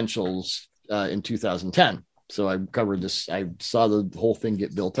credentials in 2010. So I covered this. I saw the whole thing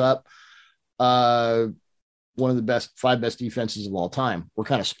get built up. One of the five best defenses of all time. We're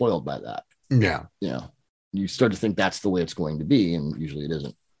kind of spoiled by that. Yeah. You start to think that's the way it's going to be, and usually it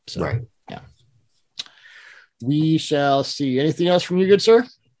isn't. So, right. Yeah. We shall see. Anything else from you, good sir?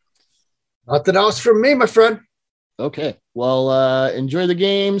 Nothing else from me, my friend. Okay. Well, enjoy the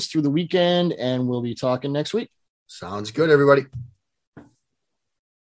games through the weekend, and we'll be talking next week. Sounds good, everybody.